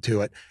glue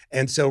to it.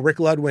 And so Rick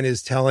Ludwin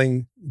is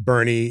telling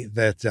Bernie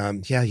that,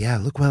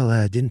 Look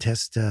Well didn't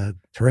test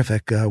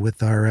terrific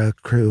with our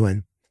crew.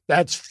 And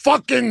that's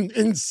fucking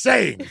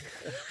insane.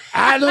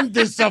 Adam,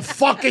 this is a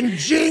fucking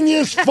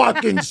genius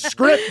fucking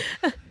script.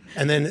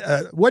 And then,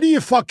 what do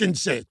you fucking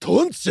say?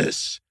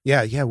 Toonces.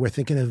 Yeah, we're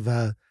thinking of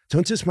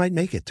Toonces might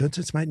make it.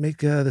 Toonces might make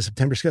the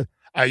September schedule.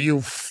 Are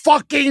you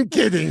fucking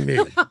kidding me?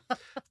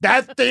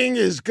 That thing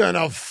is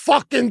gonna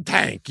fucking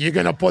tank. You're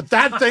gonna put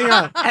that thing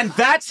on. And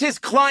that's his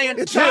client,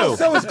 it's too.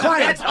 Also his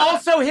client. It's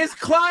also his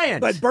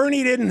client. But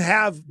Bernie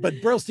but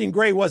Brillstein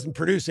Gray wasn't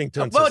producing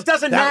Toonces. Well, it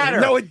doesn't matter.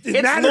 No, it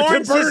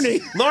mattered to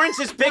Bernie.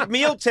 Lawrence's big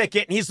meal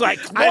ticket, and he's like,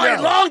 Lloyd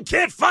Long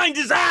can't find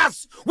his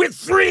ass with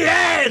 3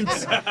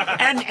 hands.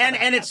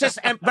 and it's just,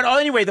 but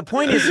anyway, the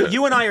point is,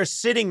 you and I are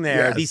sitting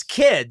there, these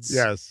kids,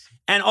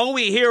 and all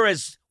we hear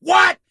is,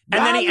 what?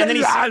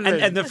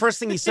 And the first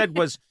thing he said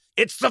was,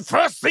 it's the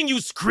first thing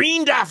you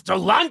screened after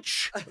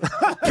lunch?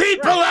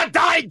 People are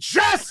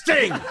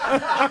digesting!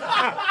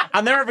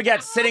 I'll never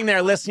forget sitting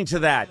there listening to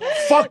that.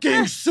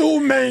 Fucking Sue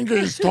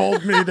Mangas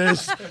told me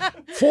this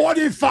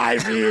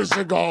 45 years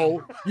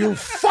ago. You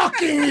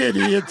fucking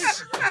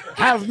idiots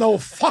have no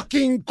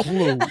fucking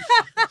clue.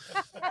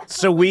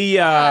 So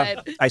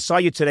I saw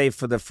you today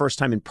for the first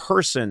time in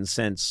person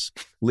since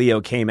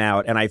Leo came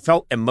out, and I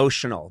felt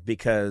emotional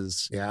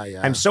because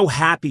Yeah. I'm so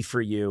happy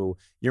for you.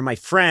 You're my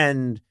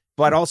friend,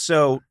 but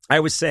also I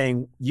was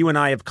saying you and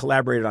I have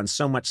collaborated on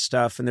so much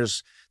stuff, and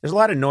there's a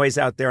lot of noise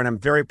out there, and I'm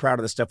very proud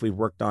of the stuff we've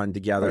worked on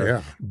together. Oh,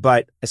 yeah.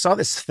 But I saw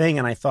this thing,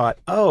 and I thought,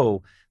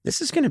 oh,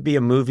 this is going to be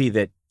a movie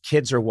that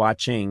kids are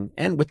watching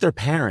and with their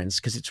parents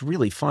because it's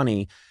really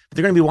funny. But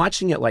they're going to be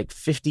watching it like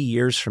 50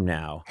 years from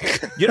now.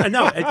 I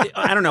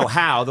don't know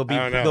how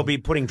they'll be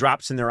putting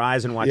drops in their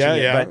eyes and watching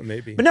it. Yeah, But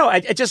maybe. But no,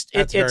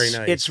 very nice.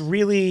 It's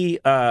really.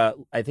 I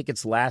think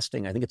it's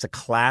lasting. I think it's a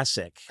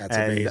classic. That's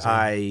and amazing.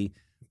 I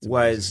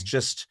was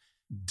just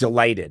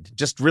delighted,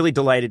 just really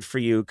delighted for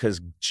you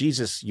because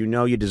Jesus,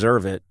 you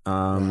deserve it.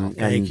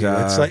 Thank you.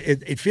 It's like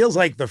it feels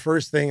like the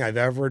first thing I've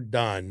ever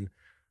done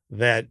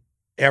that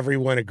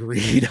everyone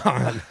agreed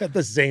on at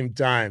the same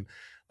time.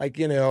 Like,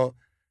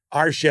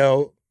 our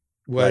show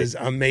was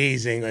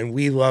amazing and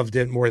we loved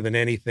it more than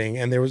anything.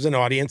 And there was an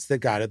audience that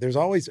got it. There's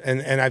always,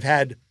 and I've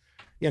had,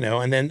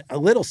 and then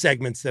little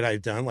segments that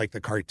I've done, like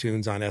the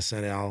cartoons on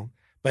SNL,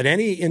 but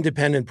any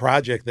independent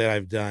project that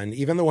I've done,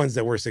 even the ones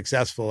that were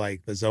successful,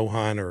 like the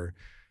Zohan or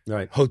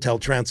Hotel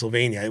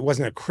Transylvania, it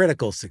wasn't a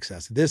critical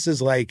success. This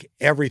is like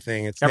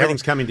everything.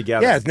 Everything's coming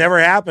together. Yeah, it's never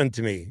happened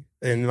to me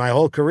in my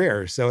whole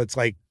career. So it's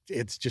like,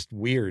 it's just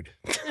weird.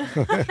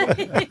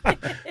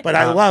 But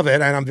I love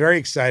it and I'm very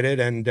excited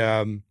and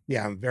I'm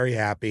very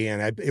happy and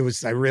I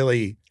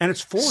really and it's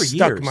 4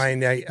 stuck years. I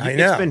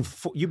know.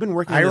 You've been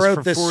working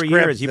on this for 4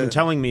 years. You've been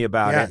telling me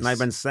about it and I've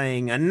been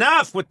saying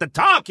enough with the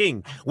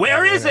talking.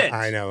 Where is it?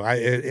 I know.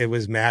 It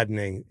was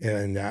maddening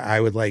and I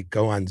would like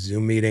go on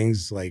Zoom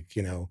meetings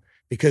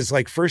because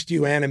like first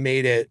you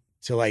animate it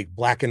to like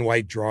black and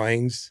white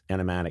drawings,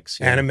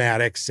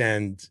 animatics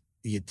and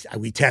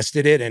we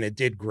tested it and it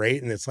did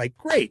great. And it's like,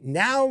 great,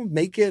 now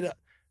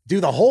do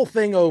the whole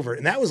thing over.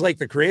 And that was like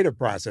the creative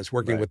process,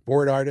 working with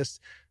board artists.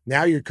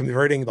 Now you're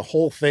converting the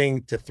whole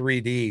thing to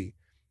 3D.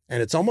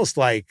 And it's almost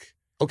like,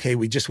 okay,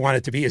 we just want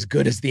it to be as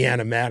good as the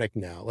animatic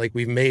now. Like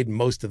we've made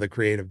most of the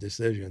creative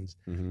decisions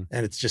and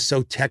it's just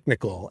so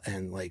technical.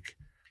 And like,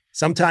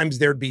 sometimes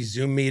there'd be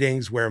Zoom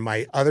meetings where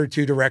my other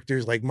two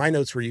directors, like my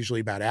notes were usually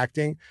about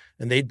acting,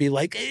 and they'd be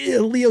like,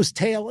 Leo's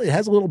tail, it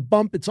has a little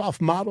bump, it's off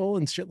model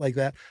and shit like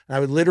that. And I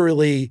would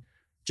literally,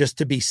 just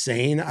to be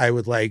sane, I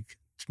would like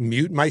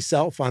mute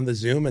myself on the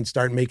Zoom and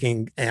start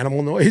making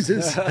animal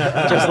noises.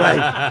 Just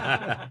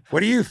like, what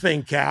do you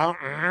think, Cal?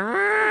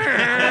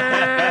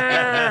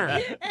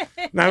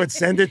 And I would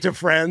send it to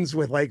friends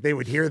with like, they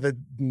would hear the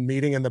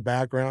meeting in the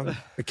background.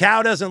 The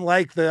cow doesn't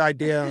like the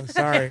idea.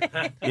 Sorry.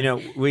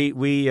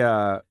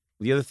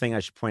 The other thing I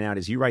should point out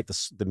is you write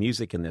the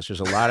music in this. There's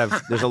a lot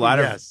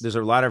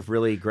of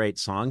really great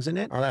songs in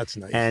it. Oh, that's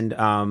nice. And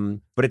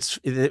but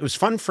it was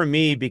fun for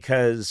me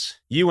because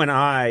you and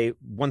I,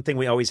 one thing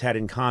we always had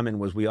in common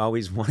was we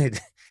always wanted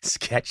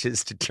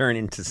sketches to turn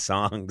into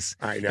songs.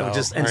 I know.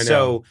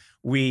 So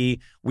we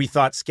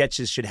thought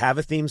sketches should have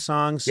a theme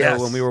song. So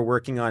when we were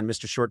working on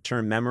Mr.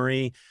 Short-Term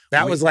Memory,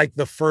 that was like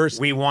the first.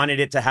 We wanted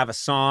it to have a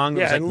song.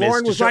 Yeah, and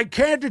Lauren was like,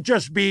 can't it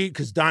just be,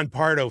 because Don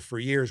Pardo for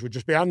years would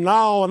just be, and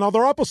now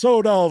another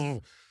episode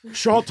of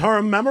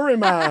Short-Term Memory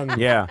Man.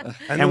 Yeah.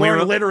 And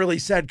Lauren literally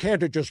said,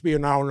 can't it just be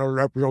another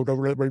episode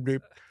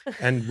of...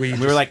 And we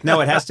were like,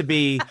 no, it has to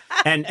be.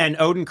 And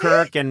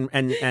Odenkirk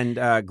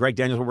and Greg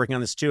Daniels were working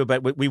on this too.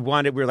 But we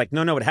were like,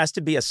 no, it has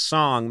to be a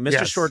song.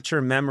 Mr.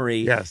 Short-Term Memory.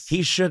 Yes.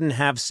 He shouldn't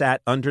have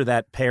sat under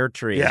that pear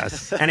tree.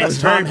 Yes. And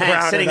it's Tom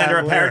Hanks sitting under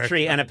a pear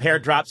tree and a pear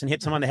drops and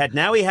hits him on the head.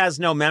 Now he has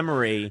no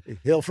memory.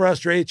 He'll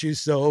frustrate you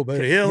so,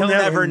 but he'll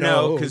never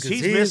know because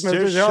he's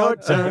Mr.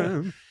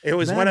 Short-Term. It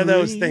was one of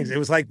those things. It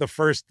was like the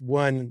first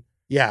one.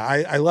 Yeah,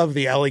 I love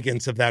the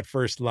elegance of that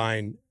first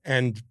line.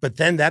 But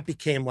then that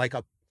became like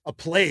a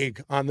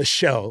plague on the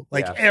show.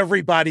 Like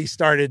everybody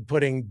started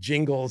putting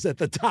jingles at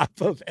the top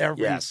of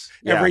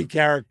every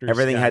character.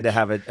 Everything had to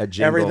have a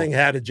jingle. Everything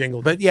had a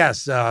jingle. But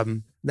yes,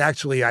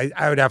 actually,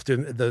 I would have to,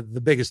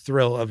 the biggest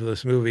thrill of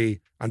this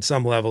movie on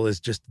some level is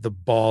just the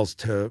balls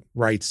to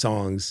write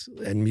songs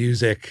and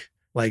music.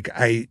 Like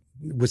I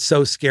was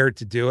so scared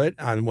to do it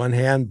on one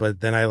hand,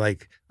 but then I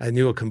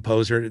knew a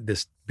composer,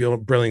 this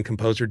brilliant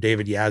composer,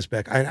 David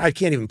Yazbek. I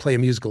can't even play a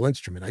musical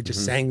instrument. I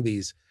just sang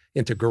these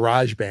into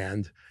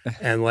GarageBand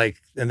and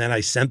then I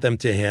sent them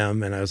to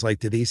him and I was like,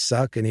 do these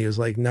suck? And he was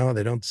like, no,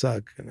 they don't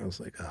suck. And I was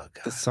like, oh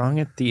God. The song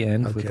at the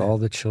end with all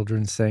the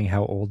children saying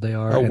how old they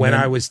are. Oh, when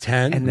I was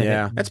 10. And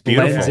then that's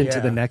blends beautiful.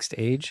 into the next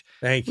age.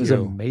 Thank you. It was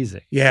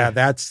amazing. Yeah,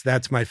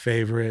 that's my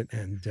favorite.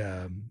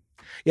 And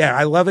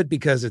I love it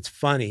because it's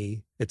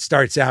funny. It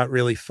starts out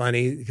really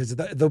funny because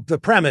the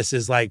premise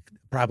is like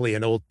probably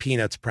an old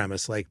Peanuts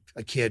premise, like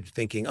a kid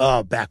thinking,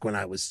 oh, back when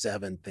I was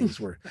 7, things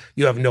were,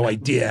 you have no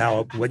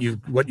idea what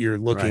you're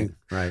looking.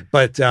 Right.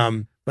 But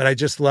I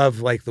just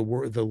love like the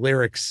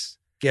lyrics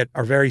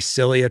are very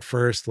silly at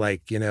first.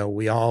 Like,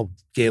 we all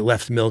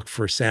left milk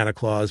for Santa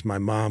Claus. My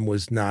mom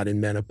was not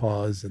in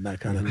menopause and that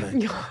kind of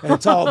thing. And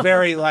it's all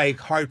very like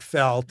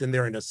heartfelt and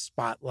they're in a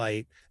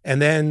spotlight. And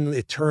then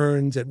it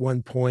turns at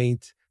one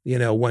point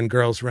one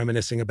girl's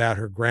reminiscing about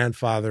her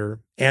grandfather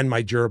and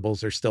my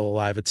gerbils are still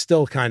alive. It's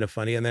still kind of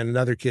funny. And then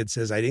another kid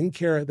says, I didn't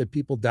care that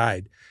people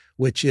died,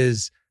 which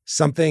is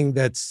something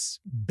that's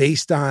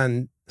based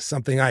on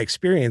something I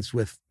experienced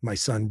with my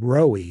son,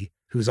 Rowie,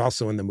 who's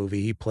also in the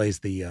movie. He plays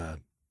the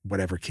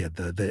whatever kid,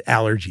 the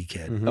allergy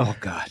kid. Mm-hmm. Oh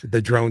God,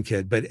 the drone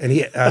kid. But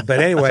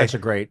anyway, Such a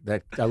great.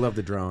 I love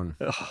the drone.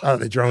 Oh,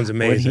 the drone's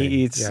amazing. When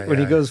he eats, when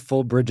he goes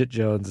full Bridget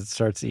Jones and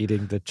starts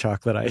eating the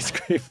chocolate ice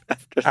cream.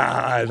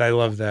 I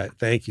love that.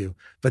 Thank you.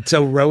 But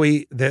so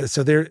Rowie,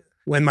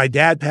 when my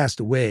dad passed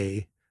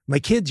away, my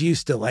kids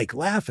used to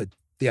laugh at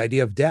the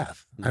idea of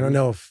death. Mm-hmm. I don't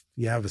know if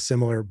you have a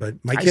similar, but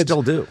my kids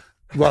still do.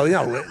 Well,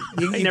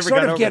 you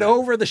sort of get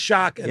over the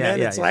shock, and then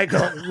it's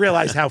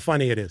realize how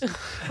funny it is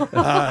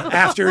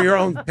after your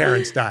own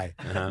parents die.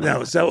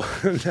 Uh-huh.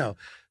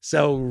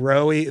 So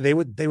Rowie, they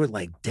would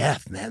like,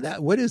 death, man.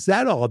 What is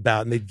that all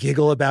about? And they'd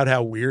giggle about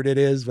how weird it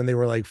is when they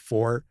were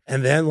 4.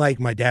 And then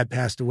my dad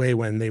passed away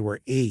when they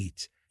were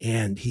 8,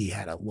 and he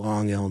had a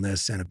long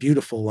illness and a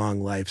beautiful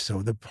long life.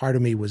 So the part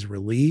of me was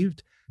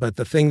relieved. But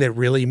the thing that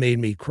really made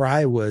me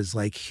cry was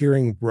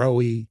hearing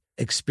Rowie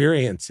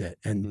experience it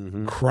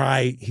and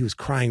cry. He was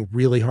crying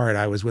really hard.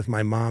 I was with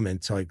my mom,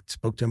 and so I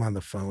spoke to him on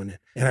the phone,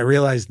 and I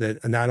realized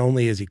that not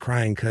only is he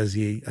crying because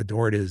he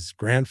adored his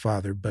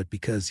grandfather, but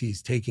because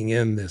he's taking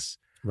in this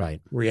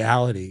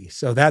reality.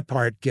 So that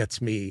part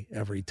gets me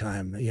every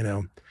time.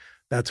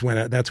 That's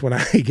when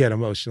I get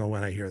emotional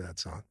when I hear that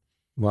song.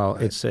 Well,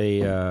 it's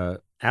a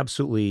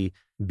absolutely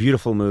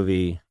beautiful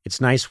movie.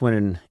 It's nice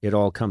when it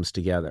all comes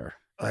together.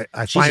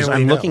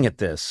 I'm looking at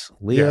this.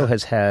 Leo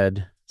has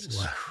had, this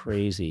is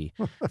crazy,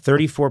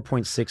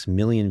 34.6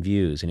 million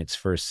views in its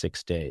first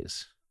 6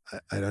 days.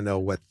 I don't know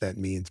what that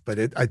means, but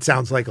it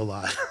sounds like a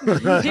lot.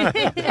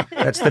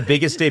 That's the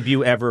biggest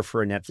debut ever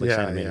for a Netflix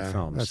animated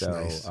film. That's so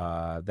nice.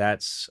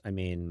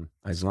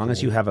 As long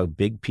as you have a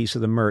big piece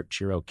of the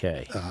merch, you're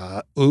okay.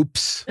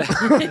 Oops.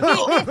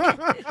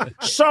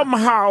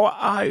 Somehow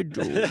I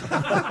do.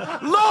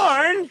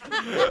 Lorne!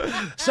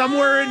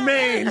 Somewhere in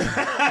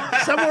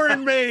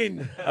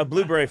Maine. A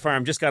blueberry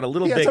farm just got a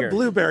little bigger. It's a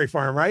blueberry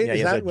farm, right? Yeah,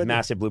 he has a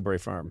massive blueberry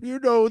farm.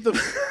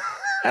 The...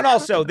 And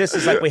also, this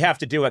is we have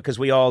to do it because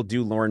we all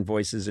do Lorne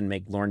voices and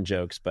make Lorne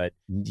jokes. But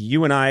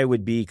you and I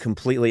would be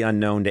completely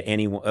unknown to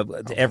anyone,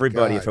 to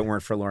everybody, if it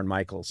weren't for Lorne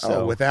Michaels.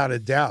 So without a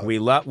doubt, we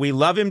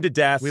love him to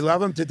death. We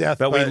love him to death,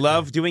 but we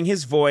love doing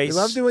his voice. We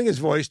love doing his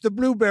voice. The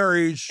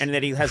blueberries, and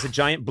that he has a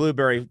giant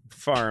blueberry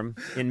farm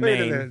in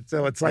Maine.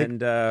 So it's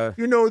the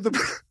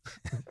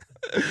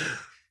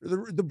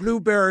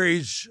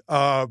blueberries.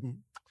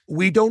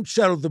 We don't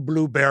sell the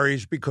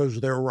blueberries because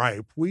they're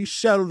ripe. We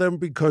sell them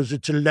because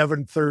it's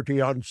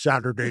 11:30 on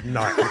Saturday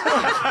night.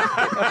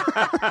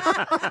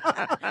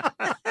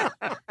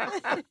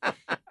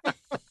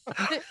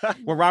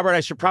 Well, Robert,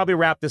 I should probably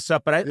wrap this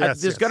up, but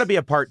there's got to be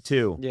a part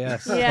 2.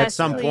 Yes, at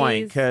some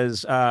point.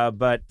 Because,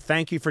 but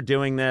thank you for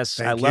doing this.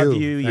 I love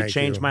you. You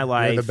changed my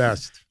life. You're the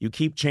best. You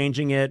keep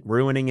changing it,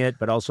 ruining it,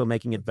 but also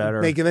making it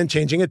better. Then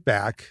changing it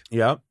back.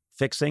 Yep.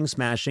 Fixing,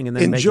 smashing, and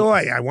then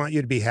enjoy. I want you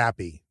to be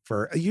happy.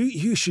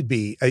 You should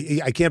be.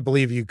 I can't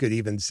believe you could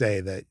even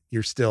say that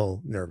you're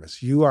still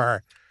nervous. You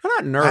are. I'm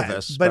not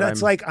nervous, but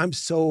it's I'm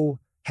so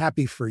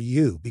happy for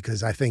you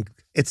because I think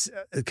it's.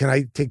 Can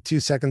I take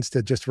 2 seconds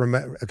to just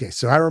remember? Okay,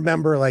 so I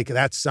remember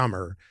that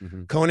summer,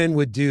 Conan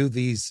would do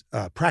these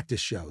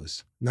practice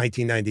shows.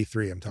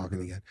 1993, I'm talking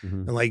again,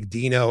 and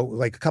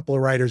Dino, a couple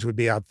of writers would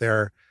be out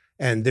there,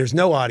 and there's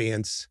no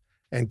audience.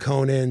 And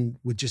Conan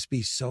would just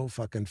be so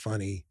fucking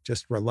funny,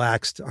 just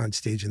relaxed on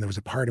stage. And there was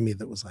a part of me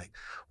that was like,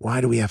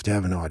 why do we have to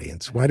have an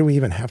audience? Why do we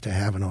even have to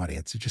have an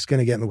audience? It's just going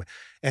to get in the way.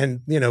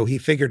 And, he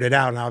figured it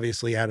out and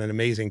obviously had an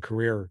amazing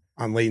career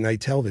on late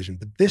night television.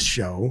 But this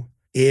show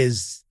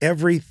is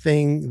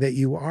everything that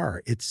you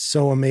are. It's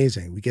so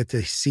amazing. We get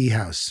to see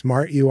how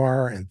smart you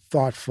are and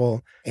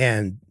thoughtful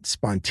and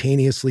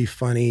spontaneously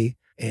funny.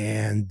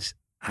 And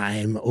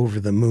I'm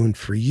over the moon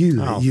for you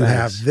that you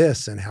have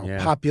this and how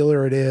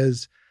popular it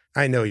is.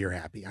 I know you're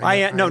happy. I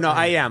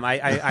am.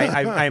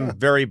 I'm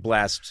very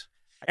blessed.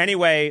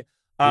 Anyway,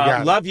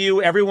 love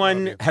you.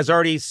 Everyone has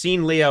already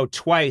seen Leo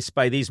twice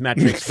by these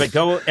metrics, but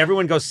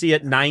everyone go see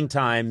it 9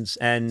 times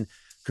and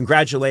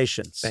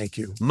congratulations. Thank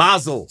you.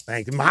 Mazel.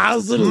 Thank you.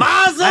 Mazel.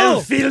 Mazel.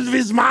 I'm filled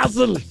with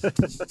mazel.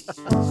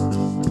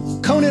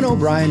 Conan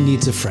O'Brien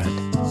Needs a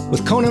Friend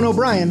with Conan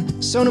O'Brien,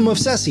 Sonam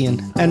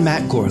Movsesian, and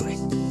Matt Gorley.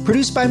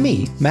 Produced by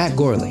me, Matt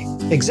Gorley.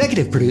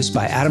 Executive produced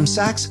by Adam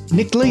Sachs,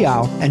 Nick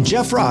Liao, and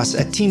Jeff Ross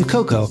at Team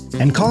Coco,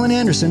 and Colin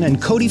Anderson and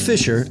Cody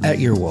Fisher at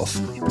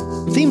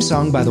Earwolf. Theme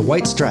song by The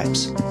White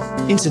Stripes.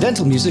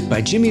 Incidental music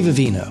by Jimmy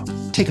Vivino.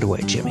 Take it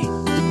away, Jimmy.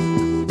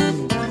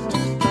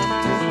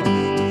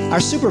 Our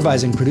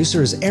supervising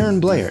producer is Aaron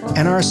Blair,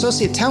 and our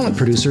associate talent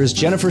producer is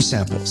Jennifer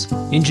Samples.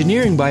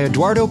 Engineering by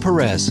Eduardo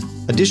Perez.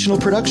 Additional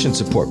production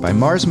support by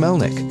Mars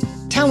Melnick.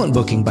 Talent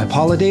booking by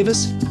Paula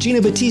Davis,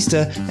 Gina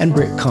Batista, and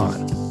Britt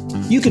Kahn.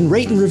 You can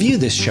rate and review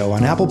this show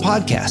on Apple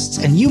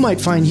Podcasts, and you might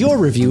find your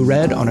review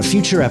read on a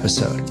future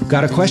episode.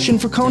 Got a question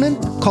for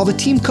Conan? Call the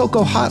Team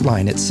Coco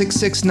hotline at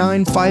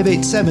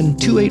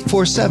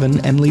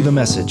 669-587-2847 and leave a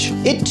message.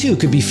 It too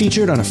could be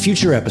featured on a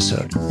future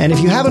episode. And if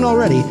you haven't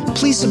already,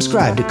 please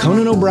subscribe to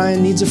Conan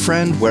O'Brien Needs a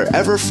Friend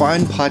wherever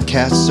fine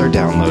podcasts are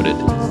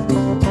downloaded.